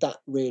I think that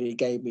really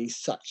gave me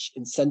such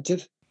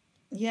incentive.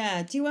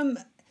 Yeah.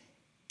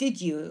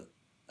 Did you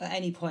at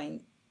any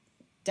point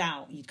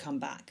doubt you'd come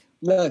back?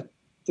 No,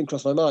 didn't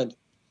cross my mind.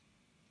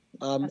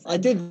 I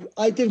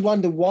did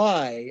wonder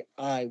why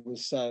I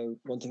was so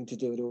wanting to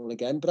do it all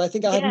again, but I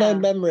think I had no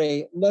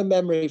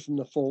memory from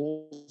the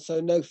fall,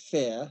 so no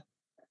fear.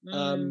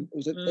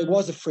 It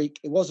was a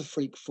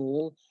freak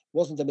fall. It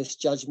wasn't a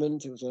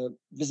misjudgment. It was a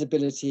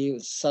visibility. It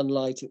was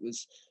sunlight. It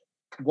was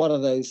one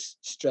of those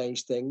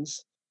strange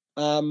things.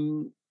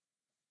 And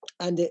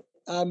it,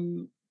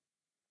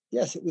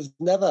 it was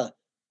never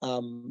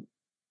a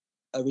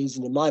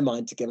reason in my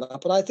mind to give up.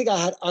 But I think I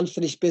had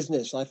unfinished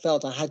business. I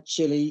felt I had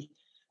Chile.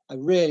 I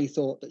really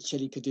thought that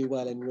Chile could do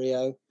well in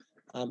Rio.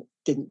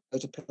 Didn't go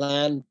to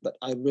plan, but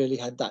I really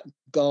had that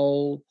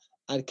goal.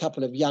 I had a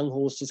couple of young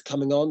horses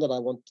coming on that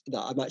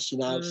I'm actually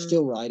now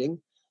still riding.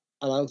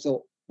 And I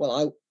thought, well,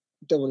 I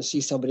don't want to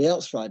see somebody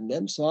else riding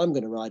them, so I'm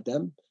going to ride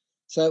them.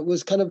 So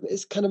it's kind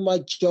of my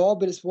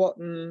job, and it's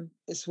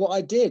what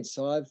I did.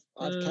 So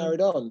I've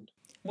carried on.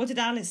 What did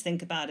Alice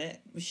think about it?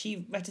 Was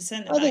she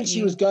reticent? I think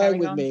she was going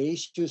with me.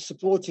 She was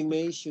supporting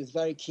me. She was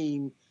very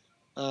keen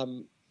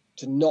to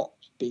not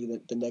be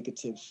the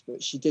negative,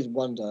 but she did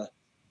wonder,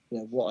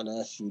 what on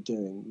earth are you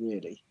doing,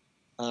 really?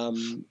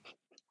 And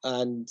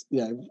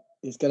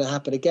it's going to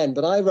happen again.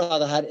 But I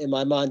rather had it in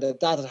my mind that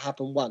had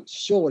happened once.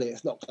 Surely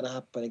it's not going to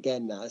happen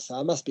again now. So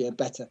I must be a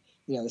better,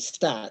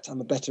 stat.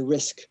 I'm a better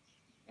risk.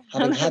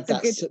 Having had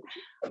that.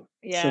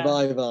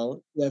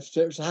 survival. If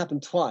it to happen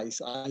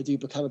twice, I do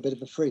become a bit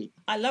of a freak.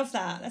 I love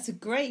that. That's a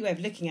great way of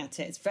looking at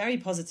it. It's very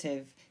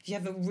positive. If you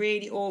have a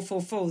really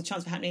awful fall, the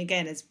chance of happening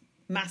again is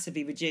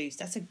massively reduced.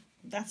 That's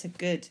a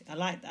good. I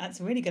like that. That's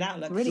a really good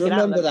outlook. Really good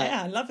outlook. That.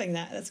 Yeah, I'm loving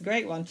that. That's a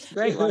great one.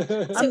 Great one.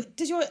 So,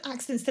 does your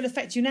accident still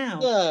affect you now?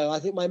 No, I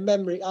think my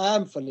memory. I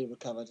am fully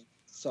recovered.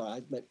 Sorry,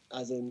 I meant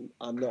as in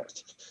I'm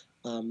not.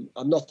 I'm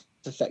not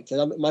affected.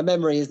 My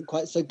memory isn't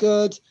quite so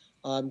good.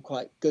 I'm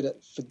quite good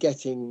at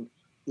forgetting,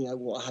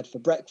 what I had for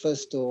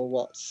breakfast or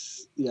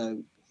what's,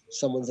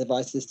 someone's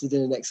advice is to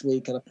dinner next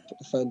week, and I put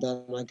the phone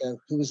down and I go,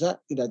 "Who was that?"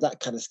 That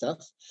kind of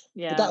stuff.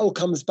 Yeah. But that all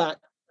comes back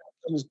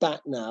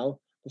now.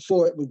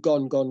 Before it was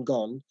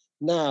gone.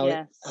 Now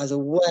it has a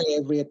way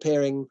of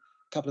reappearing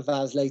a couple of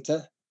hours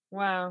later.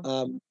 Wow.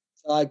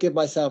 So I give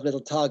myself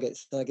little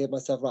targets. So I give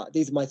myself, right,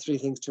 these are my 3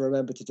 things to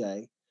remember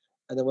today.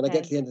 And then when I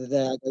get to the end of the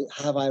day, I go,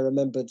 have I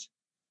remembered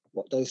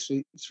what those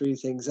three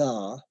things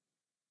are?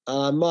 And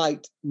I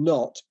might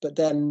not, but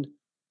then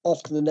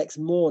often the next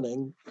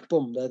morning,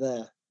 boom, they're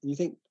there. And you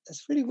think,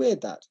 that's really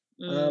weird that.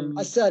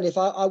 I certainly, if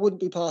I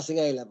wouldn't be passing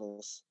A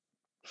levels.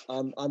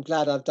 I'm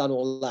glad I've done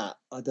all that.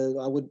 I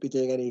wouldn't be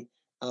doing any,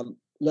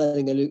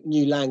 learning a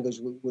new language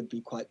would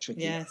be quite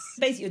tricky. Yes.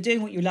 Basically, you're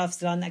doing what you love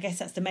still, and I guess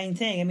that's the main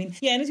thing. I mean,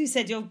 and as you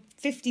said, you're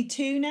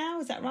 52 now,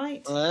 is that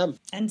right? I am.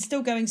 And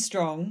still going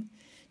strong.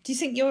 Do you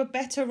think you're a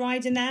better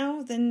rider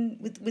now than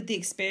with the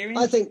experience?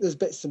 I think there's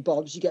bits and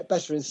bobs. You get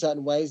better in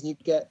certain ways and you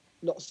get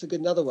not so good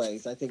in other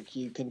ways. I think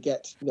you can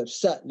get,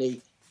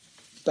 certainly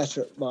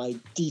better at my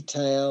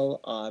detail.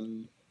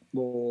 I'm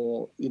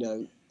more,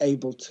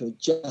 able to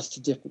adjust to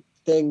different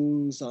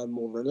things. I'm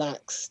more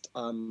relaxed.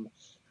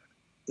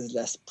 There's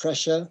less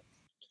pressure.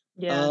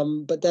 Yeah.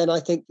 But then I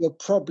think you're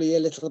probably a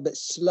little bit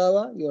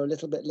slower. You're a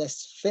little bit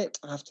less fit.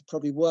 I have to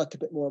probably work a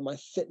bit more on my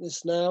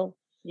fitness now.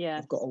 Yeah.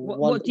 I've got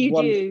what do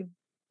you do?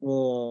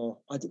 Oh,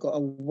 I've got a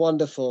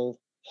wonderful,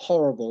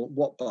 horrible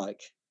watt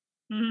bike.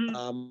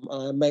 Mm-hmm.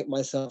 I make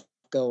myself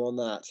go on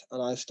that,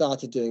 and I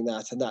started doing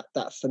that, and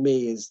that for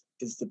me is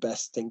the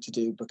best thing to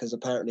do, because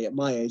apparently at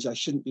my age I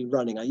shouldn't be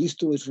running. I used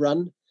to always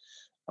run.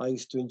 I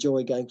used to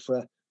enjoy going for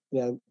a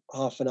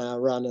half an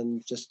hour run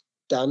and just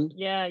done.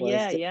 Yeah.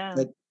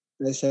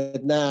 They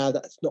said, nah,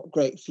 that's not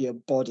great for your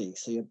body,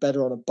 so you're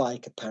better on a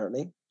bike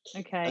apparently.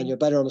 Okay. And you're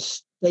better on a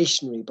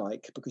stationary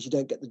bike because you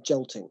don't get the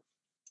jolting.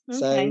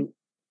 Okay.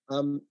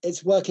 So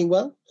it's working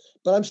well,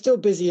 but I'm still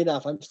busy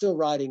enough. I'm still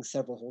riding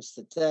several horses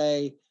a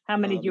day. How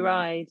many do you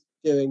ride?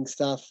 Doing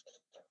stuff.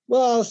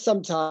 Well,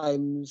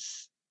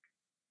 sometimes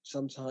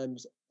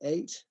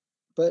 8,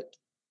 but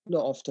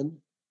not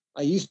often.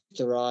 I used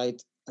to ride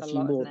a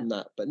few more than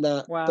that, but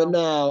now,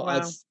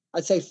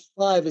 I'd say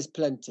 5 is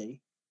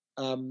plenty.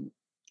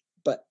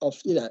 But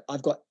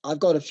I've got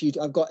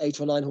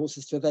 8 or 9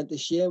 horses to event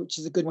this year, which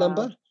is a good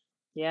number.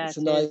 Yeah, it's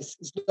nice.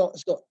 It's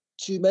not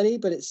too many,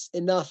 but it's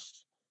enough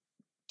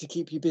to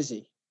keep you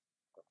busy.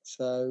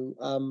 So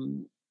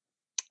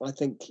I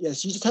think,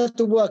 yes, you just have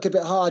to work a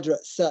bit harder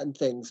at certain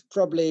things.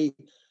 Probably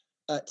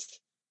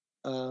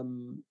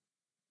I'm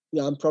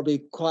probably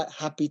quite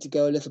happy to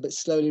go a little bit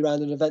slowly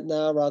around an event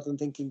now, rather than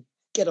thinking,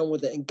 get on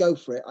with it and go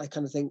for it. I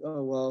kind of think,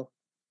 oh, well,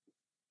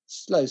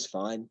 slow's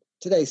fine.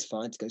 Today's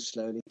fine to go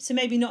slowly. So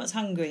maybe not as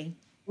hungry?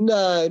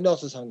 No,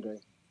 not as hungry.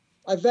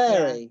 I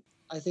vary.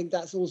 Yeah. I think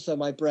that's also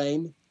my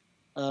brain.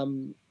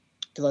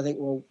 Because I think,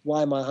 well,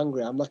 why am I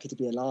hungry? I'm lucky to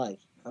be alive.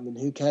 I mean,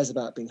 who cares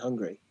about being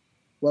hungry?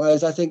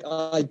 Whereas I think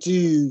I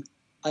do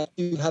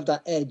have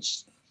that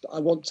edge that I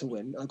want to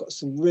win. I've got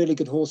some really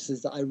good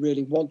horses that I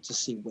really want to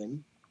see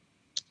win.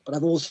 But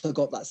I've also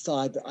got that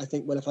side that I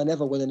think, well, if I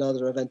never win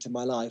another event in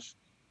my life,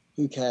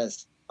 who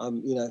cares?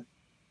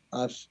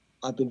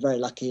 I've been very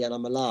lucky and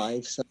I'm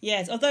alive. So.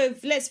 Yes, although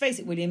let's face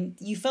it, William,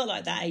 you felt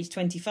like that age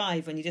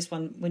 25 when you just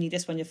won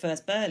your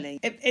first Burghley.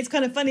 It's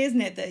kind of funny,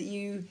 isn't it, that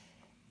you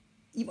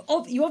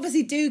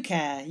obviously do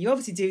care. You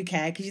obviously do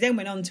care, because you then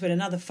went on to win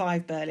another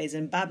 5 Burghleys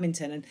and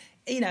badminton,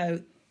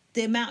 and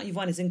the amount you've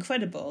won is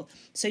incredible.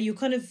 So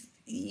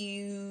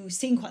you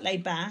seem quite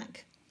laid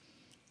back,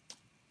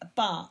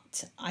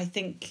 but I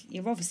think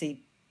you're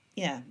obviously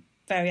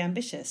very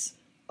ambitious.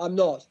 I'm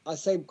not. I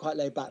seem quite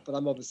laid back, but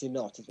I'm obviously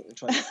not, is what I'm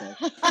trying to say.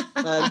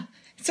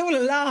 It's all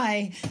a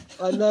lie.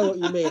 I know what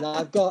you mean.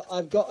 I've got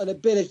an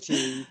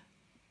ability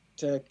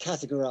to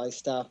categorise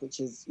stuff,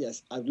 which is,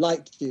 yes, I'd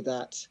like to do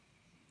that,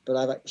 but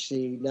I've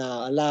actually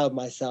now allowed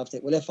myself to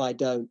think, well, if I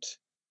don't,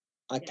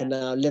 I can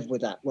now live with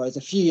that. Whereas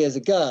a few years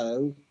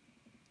ago,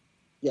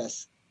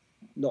 yes,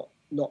 not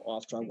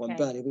after I won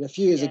Burghley, but a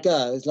few years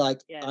ago, it's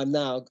like, I'm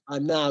now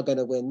going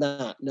to win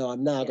that. No,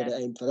 I'm now going to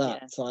aim for that.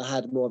 Yeah. So I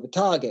had more of a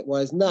target.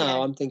 Whereas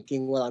now I'm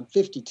thinking, well, I'm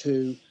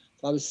 52.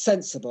 If I was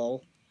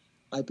sensible,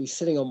 I'd be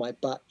sitting on my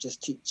butt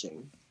just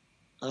teaching.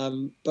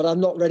 But I'm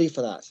not ready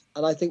for that.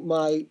 And I think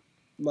my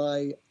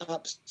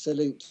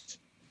absolute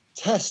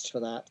test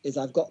for that is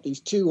I've got these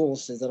 2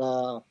 horses that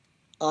are,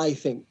 I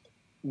think,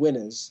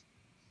 winners.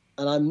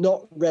 and I'm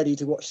not ready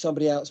to watch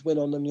somebody else win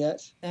on them yet.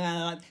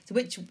 So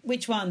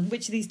which one?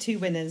 Which of these two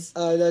winners?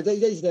 No,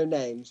 there's no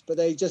names, but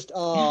they just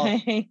are.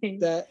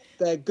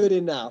 they're good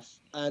enough.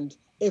 And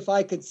if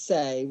I could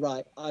say,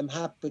 right, I'm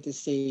happy to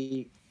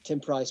see Tim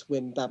Price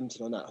win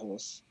Badminton on that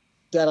horse,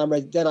 then I'm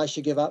ready. Then I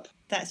should give up.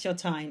 That's your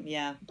time,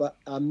 yeah. But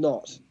I'm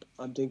not.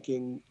 I'm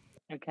thinking.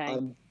 Okay.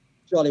 I'm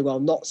jolly well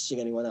not seeing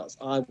anyone else.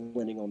 I'm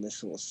winning on this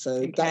horse,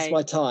 so that's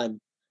my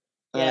time.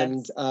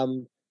 Yes.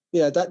 And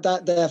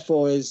that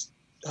therefore is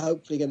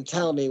hopefully going to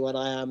tell me when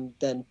I am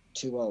then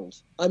too old.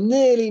 I'm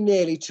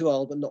nearly too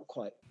old, but not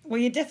quite. Well,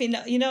 you're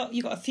definitely not.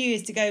 You've got a few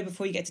years to go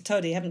before you get to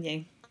Toddy, haven't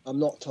you? I'm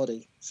not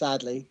Toddy,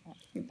 sadly.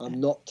 I'm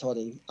not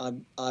Toddy.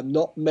 I'm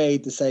not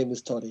made the same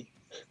as Toddy.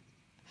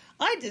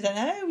 I don't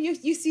know.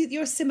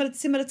 You're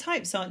similar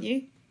types, aren't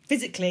you?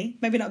 Physically,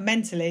 maybe not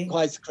mentally.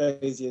 Quite as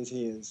crazy as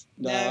he is.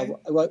 No.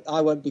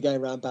 I won't be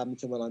going around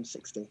badminton when I'm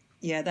 60.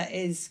 Yeah, it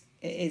is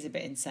a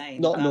bit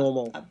insane. Not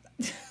normal.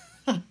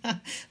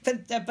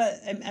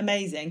 But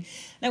amazing.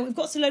 Now, we've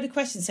got a load of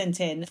questions sent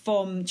in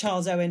from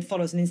Charles Owen,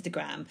 follows on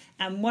Instagram.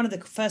 And one of the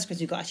first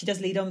questions we've got actually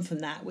does lead on from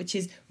that, which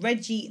is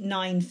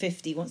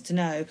Reggie950 wants to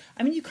know,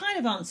 I mean, you kind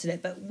of answered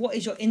it, but what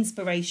is your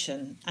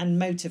inspiration and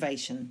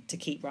motivation to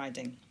keep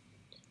riding?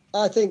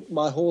 I think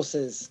my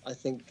horses. I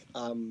think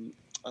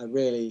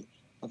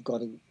I've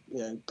got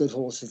good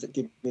horses that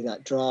give me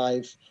that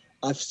drive.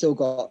 I've still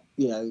got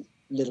a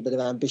little bit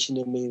of ambition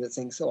in me that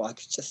thinks, I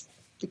could just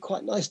be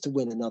quite nice to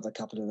win another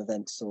couple of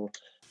events. Or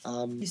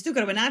you still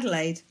got to win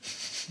Adelaide.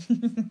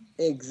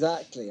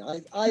 Exactly.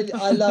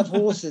 I love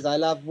horses. I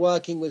love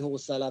working with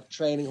horses. I love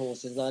training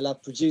horses, and I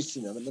love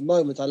producing them. At the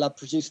moment, I love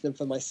producing them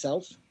for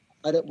myself.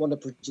 I don't want to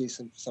produce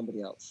them for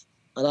somebody else,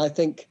 and I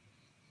think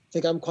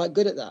I'm quite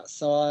good at that.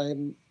 So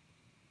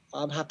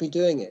I'm happy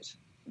doing it.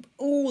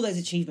 All those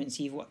achievements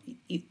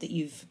that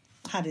you've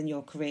had in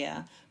your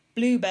career,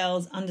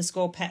 Bluebells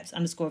 _Peps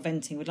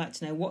 _Eventing would like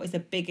to know, what is the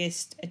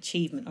biggest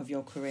achievement of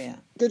your career?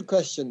 Good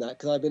question, that,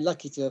 because I've been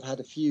lucky to have had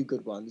a few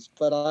good ones.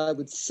 But I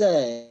would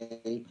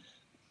say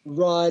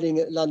riding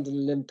at London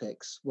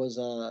Olympics was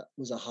a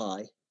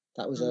high.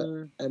 That was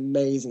an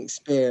amazing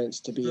experience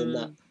to be in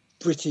that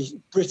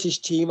British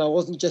team. I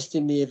wasn't just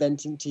in the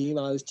eventing team.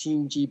 I was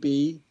Team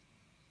GB.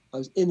 I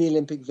was in the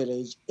Olympic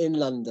Village in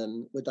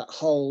London with that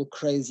whole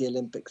crazy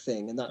Olympic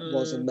thing, and that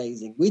was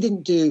amazing. We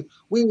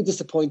were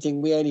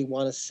disappointing. We only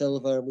won a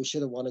silver, and we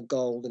should have won a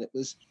gold, and it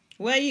was...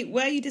 Were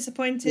you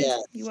disappointed? Yeah.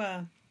 You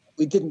were.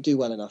 We didn't do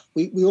well enough.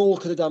 We all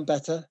could have done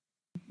better.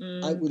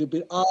 It would have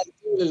been... Our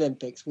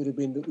Olympics would have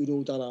been that we'd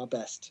all done our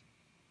best.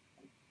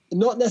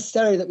 Not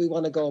necessarily that we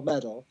won a gold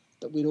medal,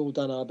 but we'd all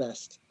done our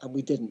best, and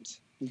we didn't.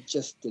 We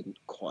just didn't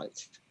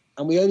quite.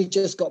 And we only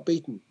just got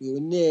beaten. We were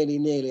nearly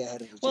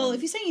ahead of the Well,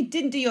 if you're saying you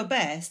didn't do your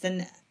best,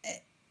 then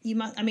you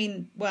must... I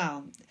mean,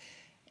 wow,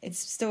 it's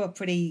still a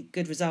pretty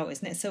good result,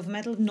 isn't it? A silver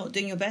medal, not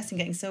doing your best and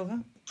getting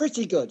silver?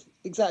 Pretty good.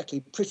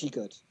 Exactly, pretty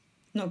good.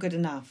 Not good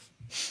enough.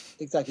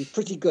 Exactly,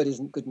 pretty good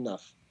isn't good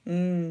enough.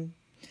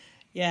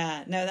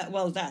 Yeah, no,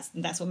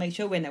 that's what makes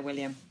you a winner,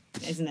 William,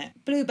 isn't it?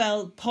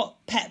 Bluebell,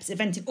 Peps,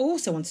 Eventing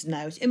also wanted to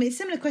know, I mean, it's a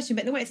similar question,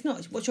 but in a way it's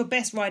not. What's your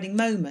best riding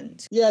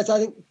moment? Yes, I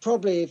think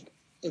probably...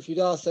 If you'd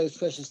asked those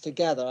questions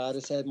together, I'd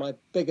have said my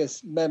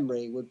biggest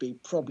memory would be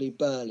probably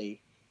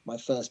Burghley, my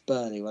first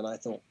Burghley, when I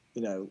thought,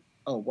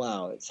 oh,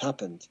 wow, it's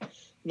happened.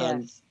 Yes.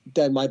 And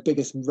then my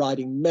biggest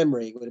riding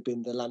memory would have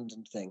been the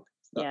London thing.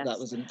 Yes.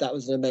 That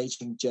was an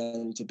amazing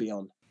journey to be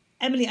on.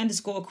 Emily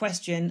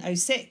 _question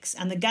 06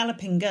 and the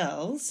Galloping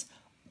Girls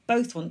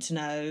both want to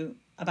know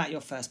about your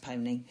first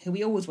pony, who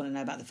we always want to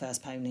know about the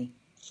first pony.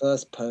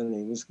 First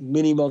pony was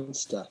Mini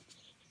Monster,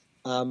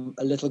 a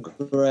little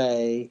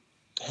grey,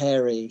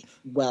 hairy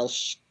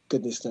Welsh,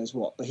 goodness knows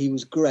what, but he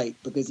was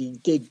great because he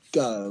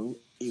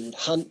would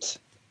hunt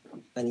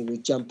and he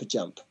would jump a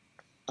jump.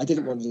 I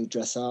didn't want to do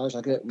dressage.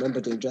 I don't remember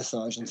doing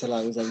dressage until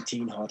I was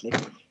 18 hardly,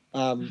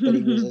 but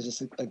he was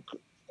just a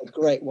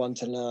great one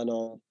to learn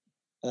on,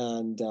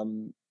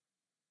 and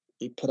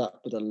he put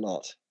up with a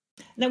lot.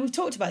 Now, we've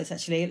talked about this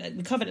actually,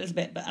 we covered it a little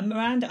bit, but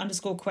Miranda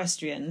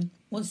 _question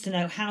wants to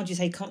know, how do you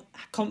stay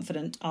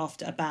confident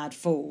after a bad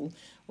fall?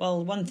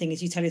 Well, one thing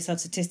is you tell yourself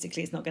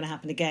statistically it's not going to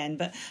happen again,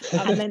 but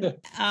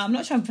I'm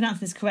not sure I'm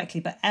pronouncing this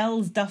correctly, but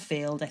Els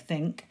Duffield, I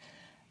think,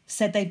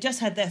 said they've just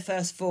had their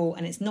first fall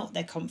and it's not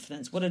their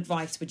confidence. What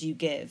advice would you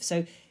give?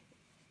 So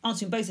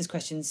answering both those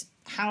questions,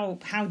 how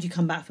do you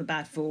come back from a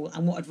bad fall,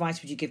 and what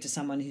advice would you give to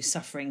someone who's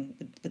suffering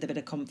with a bit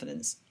of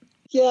confidence?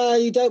 Yeah,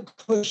 you don't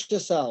push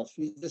yourself.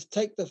 You just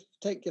take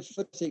your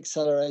foot to the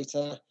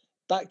accelerator,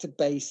 back to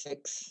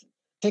basics,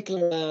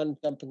 tickle around,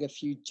 jumping a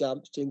few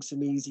jumps, doing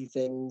some easy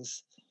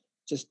things.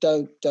 Just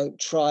don't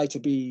try to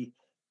be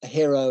a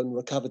hero and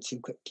recover too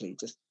quickly.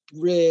 Just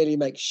really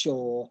make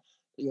sure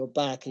that you're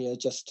back and you're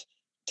just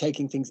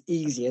taking things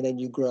easy, and then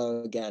you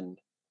grow again.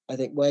 I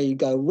think where you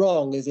go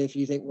wrong is if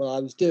you think, well, I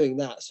was doing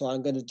that, so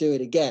I'm going to do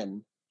it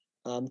again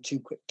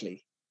too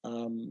quickly,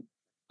 and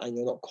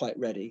you're not quite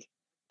ready.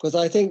 Because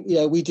I think,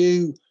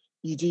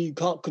 you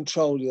can't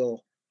control your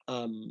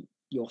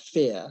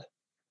fear.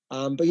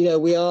 But,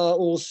 we are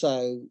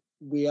also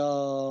we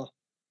are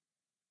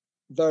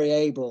very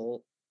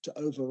able to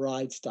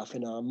override stuff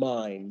in our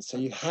minds. So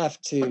you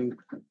have to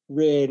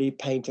really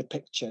paint a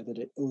picture that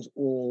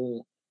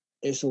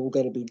it's all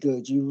going to be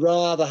good. You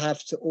rather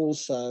have to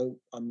also,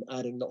 I'm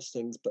adding lots of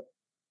things, but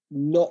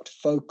not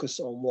focus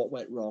on what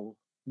went wrong.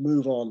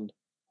 Move on.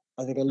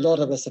 I think a lot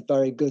of us are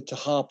very good to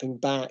harping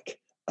back.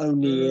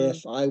 Only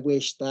if, I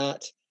wish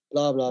that,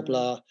 blah blah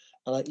blah.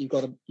 And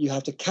you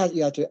have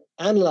to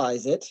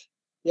analyze it.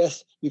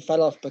 Yes, you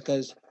fell off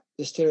because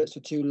the stirrups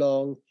were too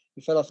long.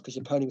 You fell off because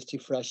your pony was too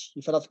fresh.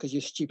 You fell off because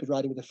you're stupid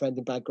riding with a friend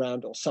in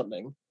background or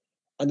something,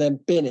 and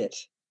then bin it.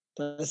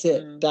 That's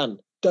it. Done.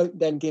 Don't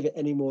then give it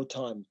any more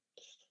time.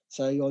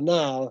 So you're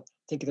now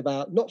thinking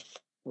about not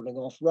falling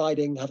off,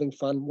 riding, having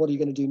fun. What are you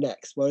going to do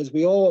next? Whereas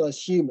we all, as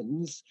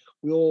humans,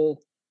 we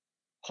all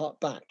hark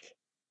back.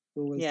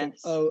 We always think,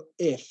 oh,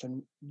 if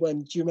and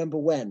when. Do you remember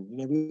when?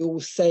 We all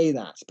say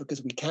that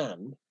because we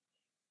can,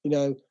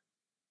 and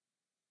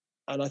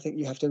I think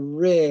you have to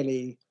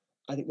really.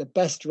 I think the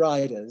best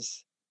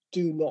riders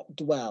do not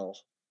dwell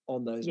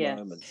on those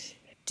moments.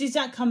 Does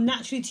that come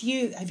naturally to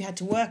you? Have you had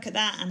to work at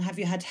that, and have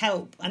you had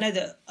help? I know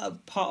that a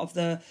part of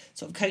the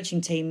sort of coaching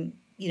team,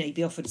 you'd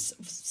be offered a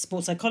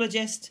sports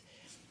psychologist.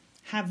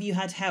 Have you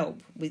had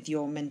help with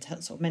your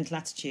mental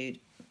attitude?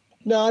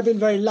 No, I've been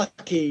very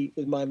lucky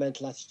with my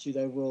mental attitude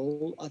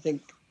overall. I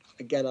think,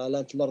 again, I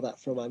learned a lot of that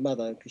from my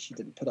mother because she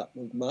didn't put up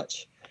with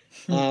much.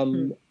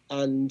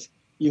 And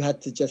you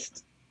had to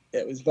just,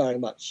 it was very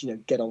much,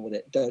 get on with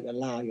it. Don't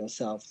allow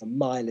yourself the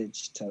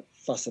mileage to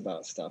fuss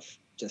about stuff.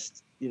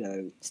 Just,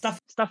 Stuff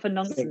and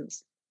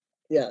nonsense.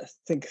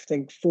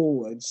 Think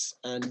forwards.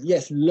 And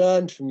yes,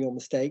 learn from your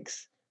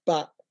mistakes,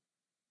 but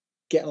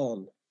get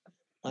on.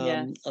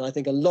 And I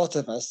think a lot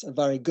of us are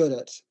very good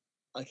at,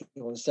 I keep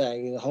on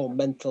saying, the whole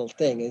mental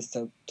thing is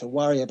to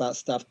worry about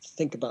stuff, to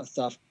think about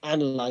stuff,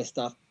 analyze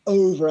stuff,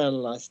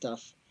 overanalyze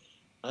stuff.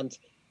 And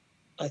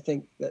I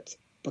think that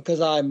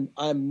because I'm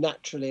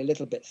naturally a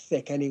little bit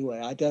thick anyway,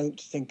 I don't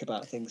think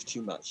about things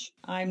too much.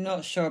 I'm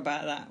not sure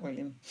about that,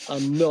 William.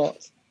 I'm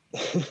not.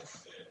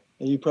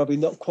 And you're probably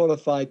not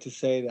qualified to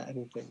say that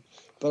anything.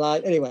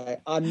 But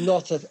I'm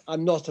not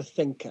a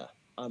thinker.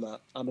 I'm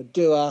a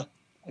doer.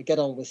 I get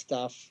on with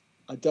stuff.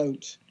 I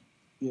don't,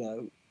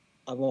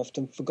 I've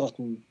often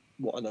forgotten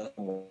what another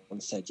one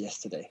said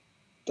yesterday.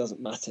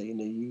 Doesn't matter,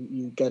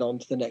 you get on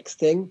to the next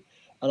thing.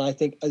 And I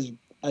think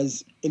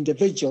as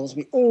individuals,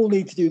 we all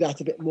need to do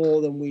that a bit more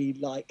than we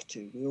like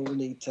to. We all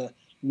need to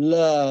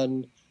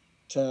learn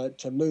to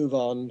move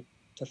on,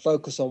 to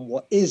focus on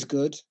what is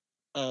good,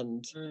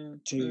 and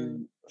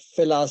to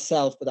fill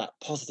ourselves with that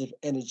positive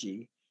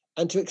energy,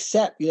 and to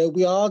accept,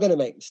 we are going to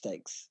make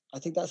mistakes. I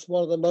think that's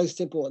one of the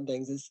most important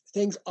things, is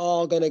things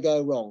are going to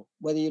go wrong,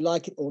 whether you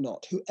like it or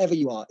not. Whoever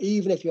you are,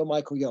 even if you're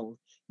Michael Young,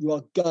 you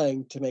are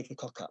going to make a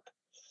cock up.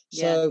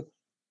 So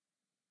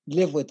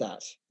live with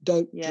that.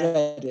 Don't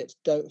dread it.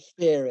 Don't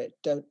fear it.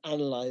 Don't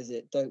analyze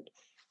it. Don't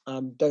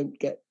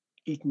get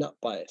eaten up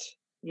by it.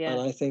 And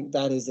I think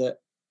that is it.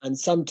 And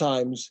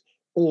sometimes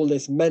all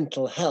this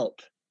mental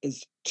help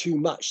is too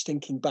much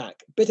thinking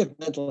back. A bit of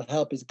mental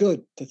help is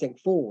good to think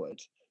forward.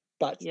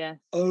 But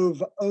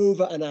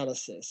over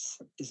analysis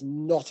is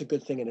not a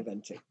good thing in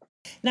eventing.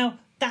 Now,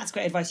 that's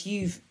great advice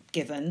you've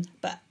given,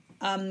 but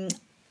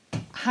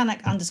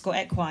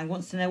Hanak_Equine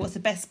wants to know, what's the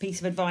best piece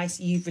of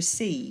advice you've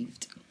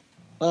received?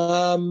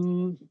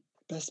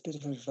 Best bit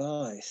of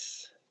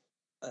advice.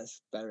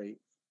 That's very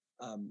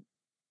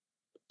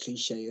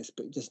cliche-ish,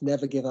 but just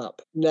never give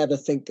up. Never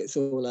think it's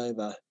all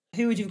over.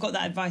 Who would you have got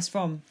that advice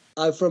from?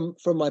 From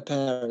my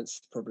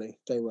parents, probably.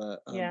 They were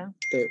they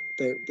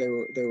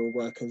were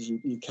workers.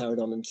 You carried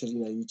on until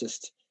you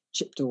just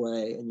chipped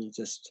away, and you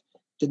just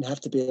didn't have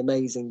to be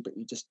amazing, but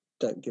you just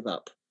don't give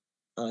up.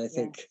 And I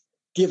think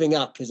giving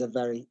up is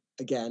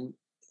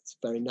it's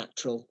very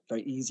natural,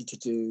 very easy to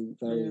do.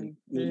 Very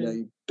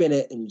you bin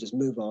it and you just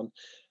move on.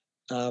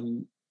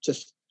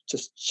 Just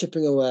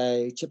chipping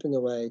away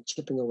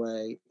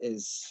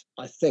is,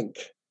 I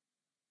think,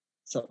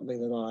 something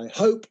that I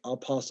hope I'll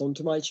pass on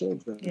to my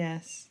children.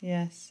 Yes.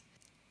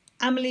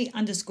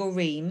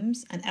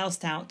 Amelie_Reams and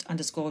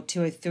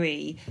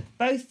Elstout_203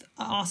 both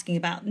are asking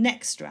about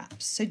neck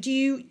straps. So do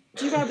you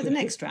ride with the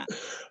neck strap?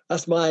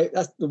 That's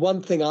the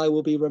one thing I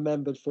will be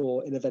remembered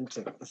for in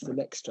eventing. It's the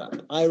neck strap.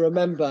 I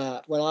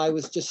remember when I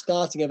was just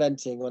starting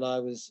eventing, when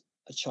I was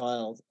a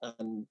child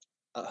and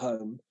at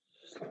home,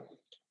 and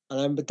I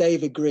remember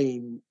David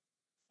Green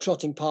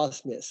trotting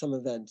past me at some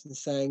event and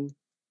saying,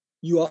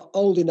 "You are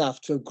old enough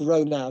to have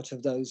grown out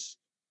of those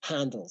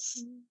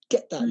handles.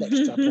 Get that neck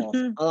strap off."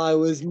 And I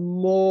was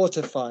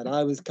mortified.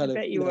 I was kind of,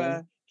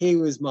 he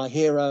was my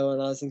hero,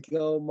 and I was thinking,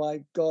 oh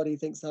my God, he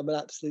thinks I'm an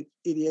absolute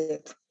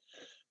idiot.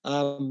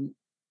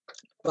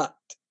 But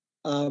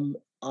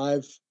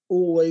I've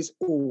always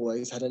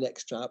had a neck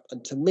strap,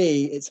 and to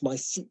me, it's my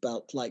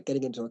seatbelt. Like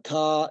getting into a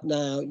car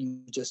now,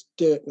 you just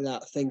do it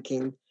without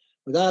thinking.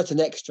 Without a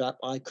neck strap,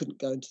 I couldn't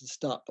go into the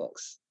start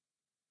box,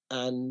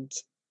 and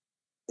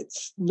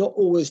it's not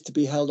always to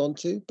be held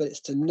onto, but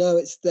it's to know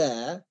it's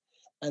there,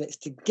 and it's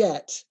to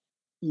get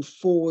you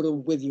forward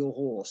and with your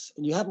horse,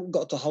 and you haven't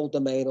got to hold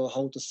the mane or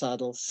hold the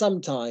saddle.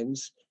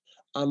 Sometimes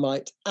I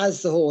might,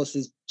 as the horse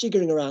is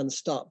jiggering around the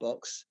start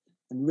box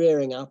and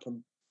rearing up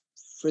and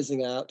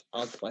frizzing out,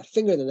 I'll put my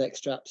finger in the neck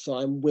strap so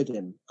I'm with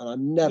him, and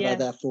I'm never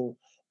therefore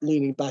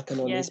leaning back and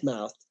on his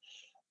mouth.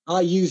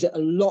 I use it a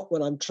lot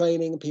when I'm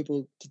training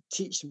people to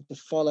teach them to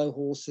follow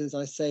horses.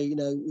 I say, you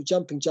know, we're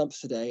jumping jumps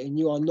today and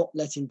you are not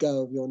letting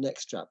go of your neck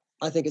strap.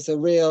 I think it's a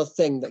real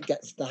thing that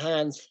gets the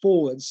hands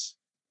forwards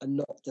and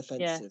not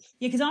defensive.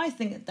 Yeah, because I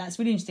think that's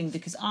really interesting,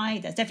 because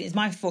that's definitely it's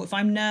my fault. If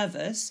I'm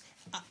nervous,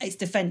 it's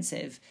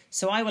defensive.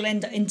 So I will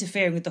end up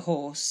interfering with the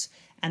horse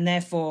and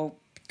therefore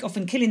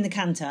often killing the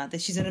canter.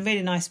 That she's in a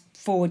really nice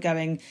forward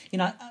going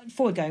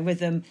with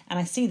them, and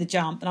I see the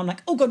jump and I'm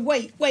like, oh God,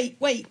 wait.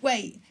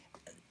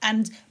 But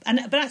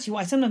actually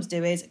what I sometimes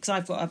do is, because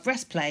I've got a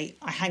breastplate,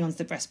 I hang on to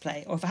the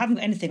breastplate, or if I haven't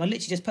got anything, I'll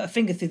literally just put a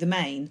finger through the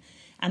mane,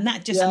 and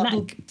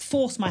that'll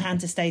force my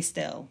hand to stay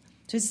still.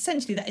 So it's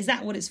essentially is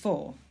that what it's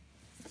for?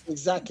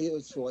 Exactly what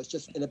it's for. It's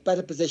just in a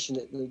better position.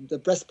 The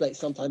breastplate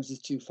sometimes is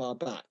too far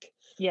back.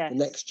 Yeah. The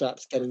neck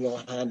strap's getting your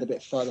hand a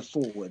bit further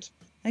forward.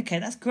 Okay,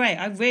 that's great.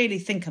 I really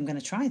think I'm going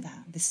to try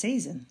that this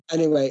season.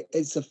 Anyway,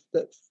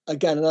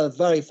 again, another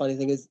very funny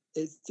thing is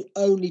it's the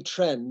only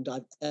trend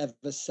I've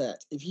ever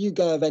set. If you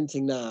go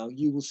eventing now,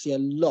 you will see a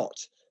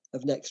lot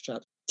of neck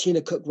straps.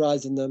 Tina Cook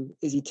rides in them,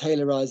 Izzy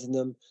Taylor rides in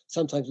them.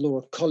 Sometimes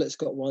Laura Collett's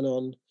got one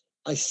on.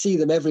 I see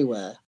them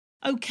everywhere.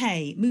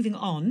 Okay, moving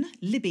on.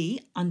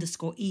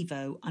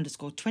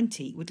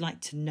 Libby_Evo_20 would like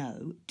to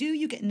know, do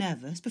you get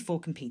nervous before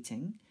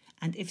competing?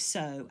 And if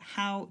so,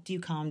 how do you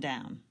calm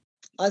down?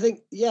 I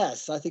think,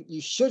 yes, I think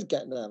you should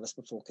get nervous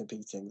before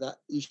competing. That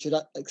you should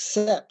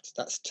accept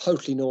that's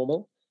totally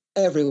normal.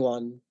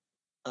 Everyone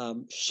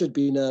should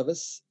be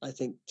nervous. I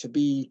think to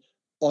be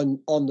on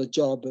the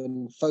job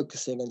and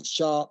focusing and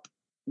sharp,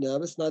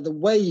 nervous. Now, the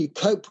way you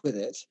cope with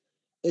it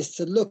is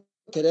to look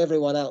at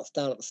everyone else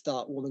down at the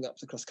start warming up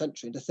to cross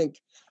country and to think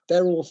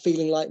they're all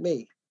feeling like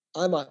me.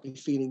 I might be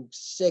feeling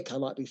sick. I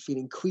might be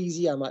feeling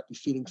queasy. I might be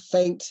feeling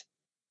faint,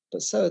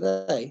 but so are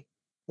they.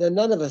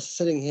 None of us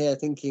sitting here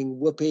thinking,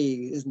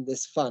 whoopee, isn't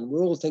this fun?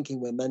 We're all thinking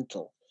we're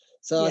mental.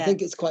 So I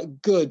think it's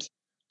quite good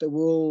that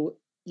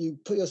you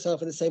put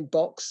yourself in the same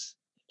box.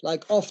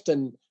 Like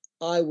often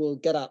I will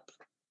get up,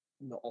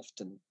 not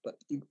often, but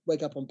you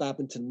wake up on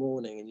badminton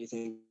morning and you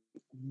think,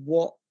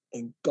 what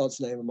in God's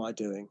name am I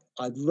doing?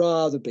 I'd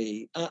rather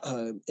be at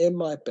home in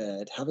my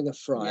bed, having a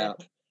fry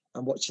up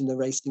and watching the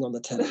racing on the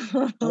telly.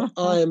 And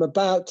I am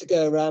about to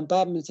go around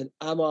badminton.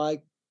 Am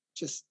I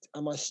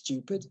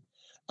stupid?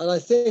 And I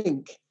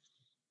think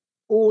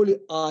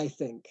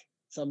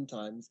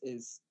sometimes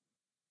is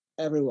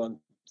everyone,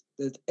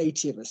 there's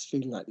 80 of us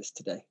feeling like this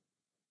today.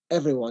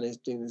 Everyone is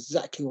doing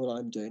exactly what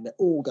I'm doing. They're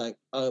all going,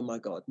 oh my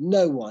God.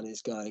 No one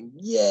is going,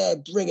 yeah,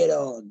 bring it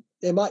on.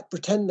 They might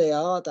pretend they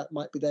are. That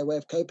might be their way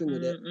of coping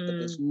with it. But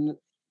there's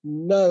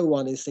no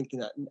one is thinking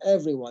that. And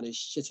everyone is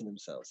shitting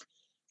themselves.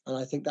 And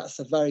I think that's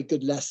a very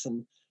good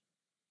lesson.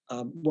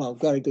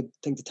 Very good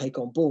thing to take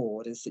on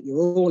board is that you're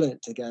all in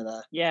it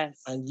together.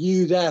 Yes. And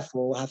you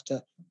therefore have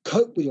to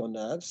cope with your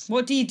nerves.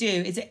 What do you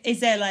do? Is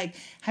there like,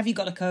 have you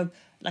got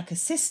like a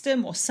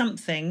system or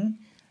something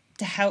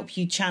to help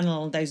you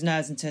channel those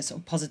nerves into sort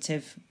of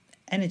positive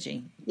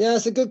energy? Yeah,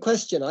 it's a good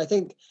question. I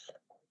think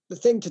the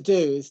thing to do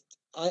is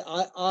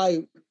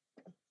my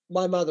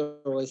mother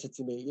always said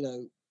to me, you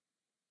know,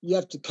 you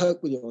have to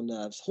cope with your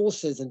nerves.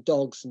 Horses and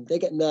dogs, and they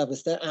get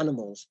nervous. They're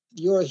animals.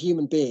 You're a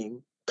human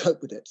being.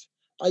 Cope with it.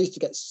 I used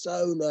to get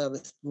so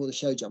nervous before the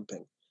show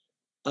jumping.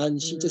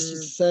 And she just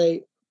used to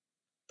say,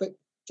 but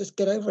just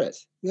get over it.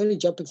 You're only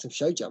jumping some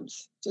show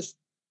jumps. Just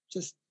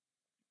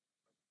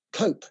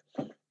cope.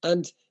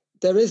 And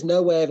there is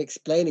no way of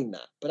explaining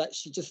that, but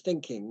actually just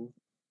thinking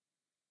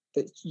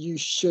that you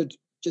should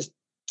just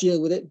deal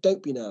with it.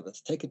 Don't be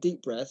nervous. Take a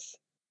deep breath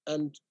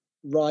and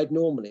ride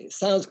normally. It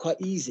sounds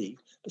quite easy,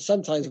 but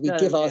sometimes we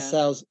give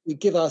ourselves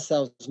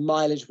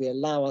mileage. We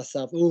allow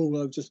ourselves,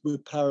 we're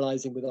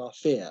paralyzing with our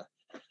fear.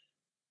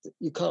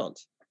 You can't,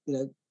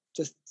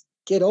 just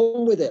get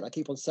on with it. I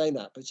keep on saying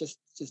that, but just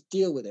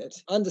deal with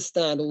it.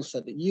 Understand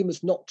also that you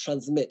must not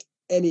transmit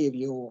any of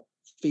your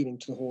feeling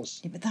to the horse.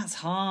 Yeah, but that's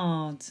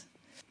hard.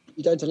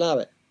 You don't allow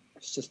it.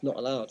 It's just not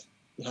allowed.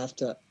 You have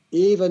to,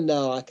 even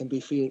though I can be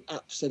feeling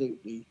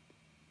absolutely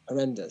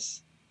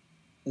horrendous,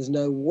 there's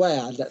no way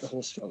I'd let the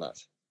horse feel that.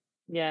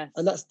 Yeah.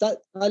 And that's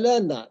that. I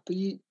learned that, but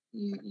you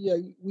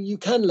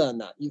can learn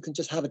that. You can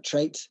just have a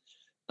trait.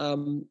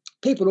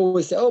 People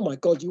always say, oh my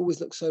God, you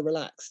always look so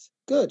relaxed.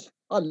 Good.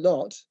 I'm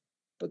not,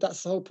 but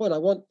that's the whole point. I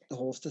want the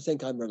horse to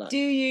think I'm relaxed. Do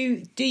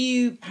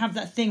you have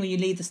that thing where you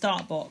leave the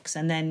start box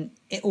and then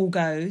it all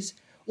goes?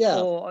 Yeah.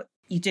 Or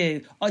you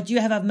do? Or do you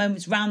have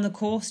moments round the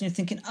course and you're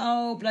thinking,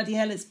 oh, bloody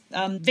hell, it's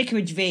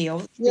Vicarage V?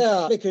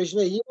 Yeah, Vicarage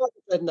V. You might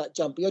be dreading that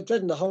jump, but you're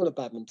dreading the whole of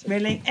badminton.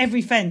 Really?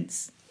 Every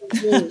fence?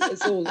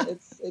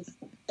 It's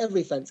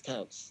every fence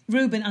counts.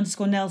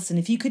 Ruben_Nelson,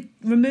 if you could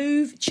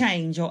remove,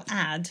 change or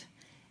add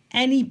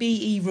any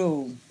BE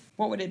rule,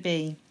 what would it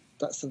be?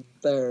 That's a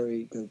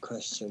very good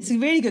question. It's a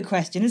really good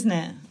question, isn't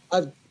it?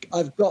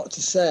 I've got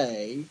to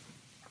say,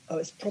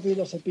 it's probably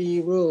not a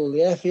BE rule.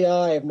 The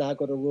FEI have now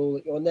got a rule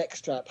that your neck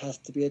strap has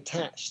to be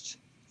attached.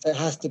 It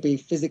has to be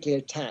physically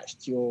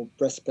attached to your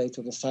breastplate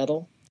or the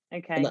saddle.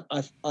 Okay. And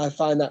I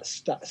find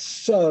that's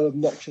so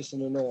obnoxious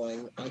and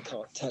annoying. I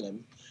can't tell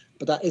him,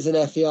 but that is an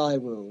FEI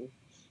rule.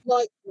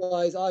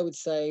 Likewise, I would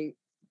say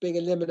being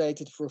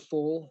eliminated for a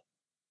fall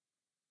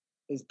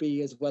is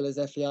B as well as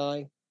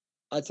FEI.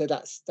 I'd say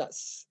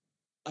that's.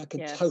 I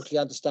can totally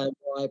understand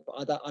why,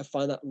 but I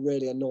find that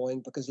really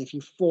annoying, because if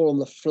you fall on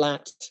the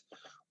flat,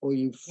 or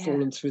you've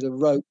fallen through the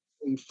rope,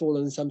 or you've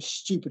fallen in some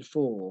stupid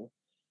fall,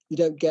 you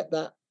don't get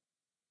that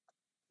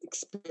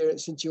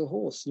experience into your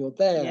horse. You're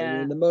there,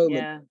 you're in the moment.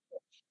 Yeah.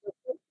 You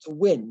want to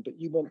win, but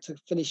you want to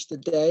finish the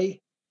day.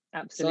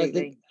 Absolutely. So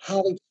I think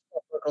having to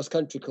stop a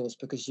cross-country course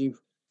because you've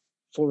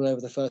fallen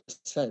over the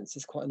first fence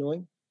is quite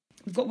annoying.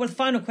 We've got one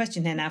final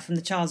question here now from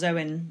the Charles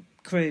Owen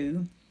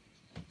crew,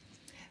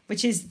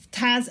 which is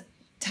Taz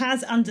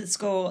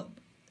underscore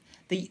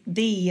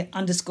the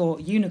underscore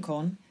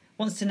unicorn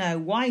wants to know,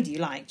 why do you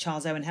like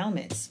Charles Owen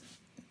helmets?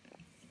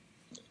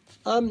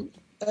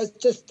 It's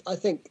just, I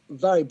think,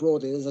 very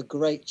broadly, there's a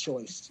great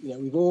choice. You know,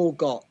 we've all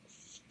got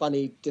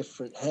funny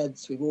different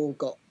heads, we've all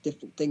got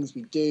different things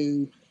we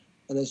do,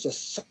 and there's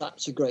just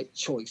such a great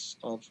choice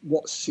of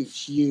what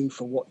suits you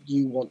for what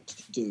you want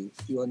to do.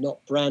 You are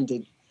not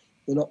branded,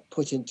 you're not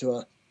put into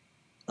a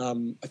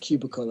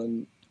cubicle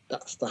and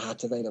that's the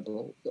hat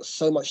available. There's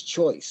so much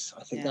choice.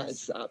 I think that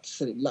is the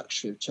absolute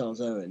luxury of Charles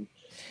Owen,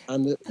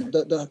 and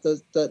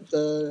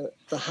the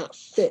hat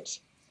fit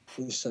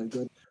is so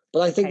good. But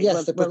I think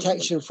the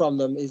protection from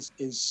them is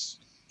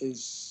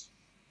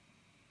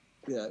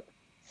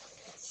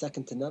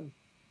second to none.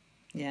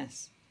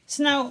 Yes.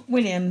 So now,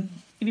 William,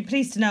 you'd be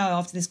pleased to know,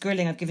 after this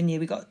grilling I've given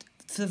you, we got,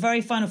 for the very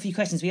final few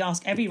questions, we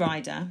ask every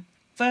rider.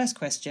 First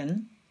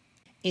question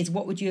is,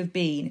 what would you have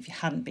been if you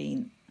hadn't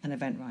been an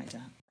event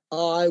rider?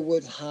 I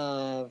would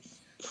have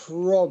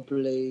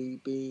probably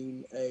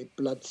been a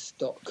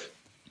bloodstock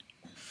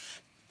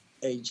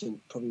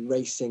agent, probably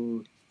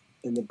racing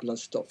in the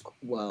bloodstock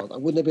world. I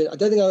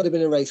don't think I would have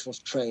been a racehorse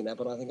trainer,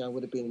 but I think I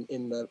would have been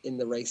in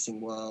the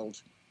racing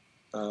world,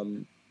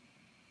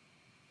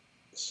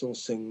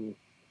 sourcing,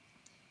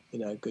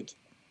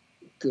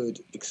 good,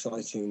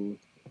 exciting,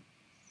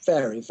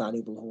 very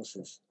valuable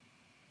horses.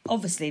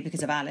 Obviously,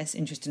 because of Alice,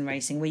 interest in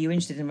racing. Were you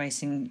interested in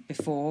racing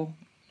before?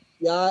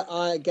 Yeah,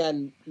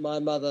 my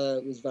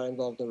mother was very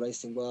involved in the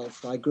racing world.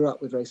 So I grew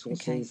up with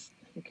racehorses.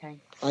 Okay.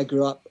 I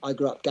grew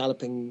up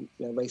galloping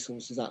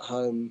racehorses at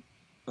home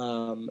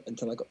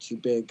until I got too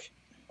big.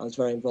 I was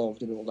very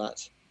involved in all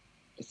that,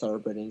 the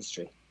thoroughbred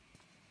industry.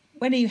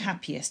 When are you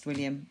happiest,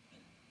 William?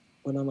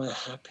 When am I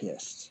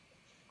happiest?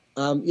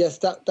 Yes,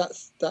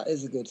 that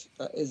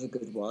is a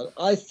good one.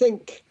 I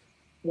think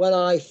when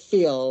I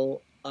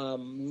feel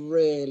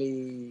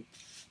really,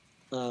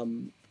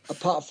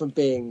 apart from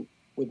being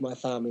with my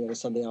family on a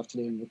Sunday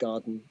afternoon in the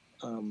garden,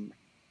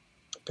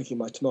 picking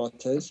my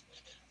tomatoes,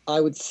 I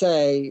would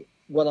say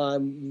when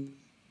I'm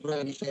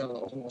really feeling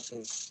that a horse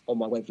is on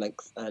my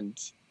wavelength and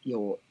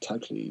you're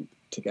totally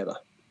together.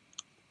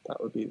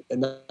 That would be,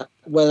 and that,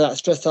 whether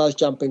that's dressage,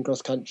 jumping,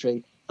 cross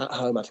country, at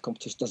home, at a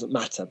competition, doesn't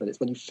matter. But it's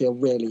when you feel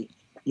really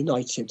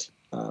united.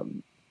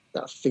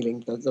 That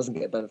feeling doesn't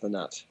get better than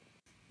that.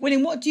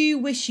 William, what do you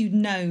wish you'd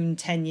known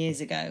 10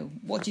 years ago?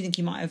 What do you think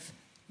you might have?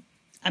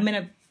 I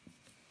mean,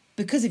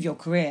 because of your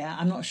career,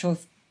 I'm not sure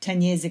if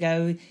 10 years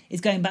ago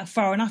is going back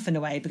far enough in a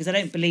way, because I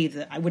don't believe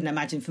that, I wouldn't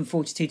imagine from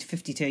 42 to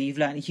 52 you've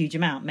learned a huge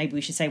amount. Maybe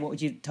we should say, what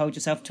would you have told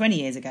yourself 20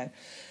 years ago?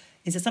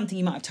 Is there something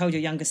you might have told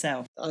your younger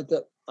self? I'm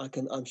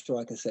sure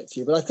I can say it to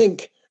you, but I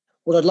think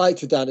what I'd like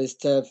to have done is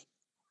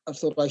I've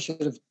thought I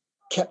should have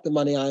kept the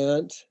money I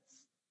earned.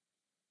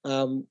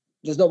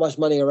 There's not much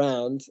money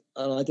around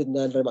and I didn't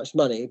earn very much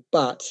money,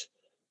 but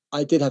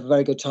I did have a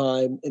very good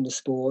time in the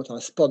sport. I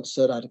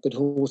sponsored, I had good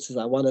horses,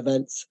 I won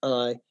events, and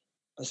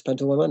I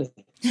spent all my money.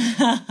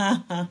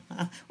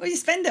 What did you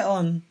spend it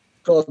on?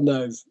 God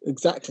knows.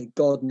 Exactly.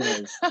 God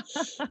knows.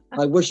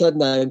 I wish I'd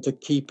known to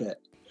keep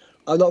it.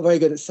 I'm not very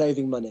good at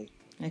saving money.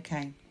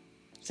 Okay.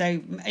 So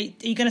are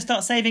you going to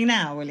start saving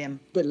now, William?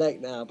 A bit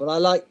late now, but I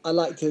like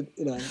to,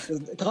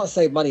 I can't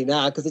save money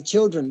now because the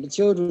children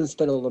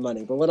spend all the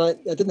money. But when I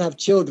didn't have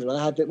children,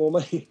 I had a bit more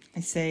money.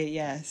 I see,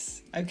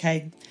 yes.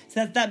 Okay.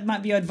 So that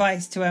might be your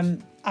advice to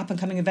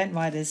up-and-coming event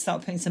riders,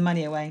 start putting some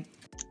money away.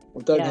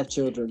 Well, don't have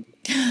children.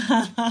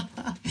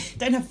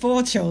 Don't have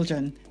 4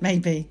 children,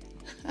 maybe.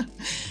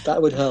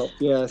 That would help,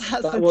 yes.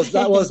 That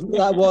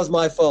was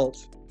my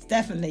fault.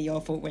 Definitely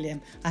your fault,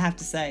 William, I have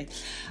to say.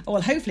 Well,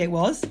 hopefully it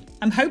was.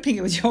 I'm hoping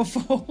it was your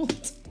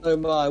fault. Oh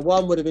my,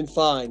 one would have been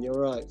fine, you're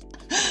right.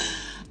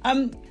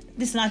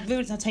 Listen, I've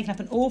taken up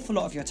an awful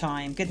lot of your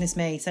time, goodness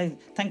me. So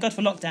thank God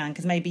for lockdown,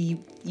 because maybe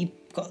you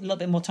got a little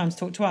bit more time to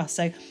talk to us.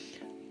 So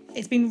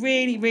it's been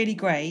really, really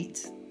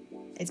great.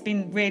 It's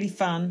been really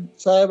fun.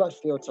 So much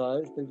for your time.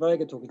 It's been very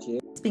good talking to you.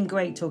 It's been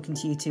great talking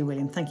to you too,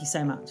 William. Thank you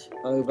so much.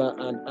 Over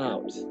and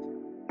out.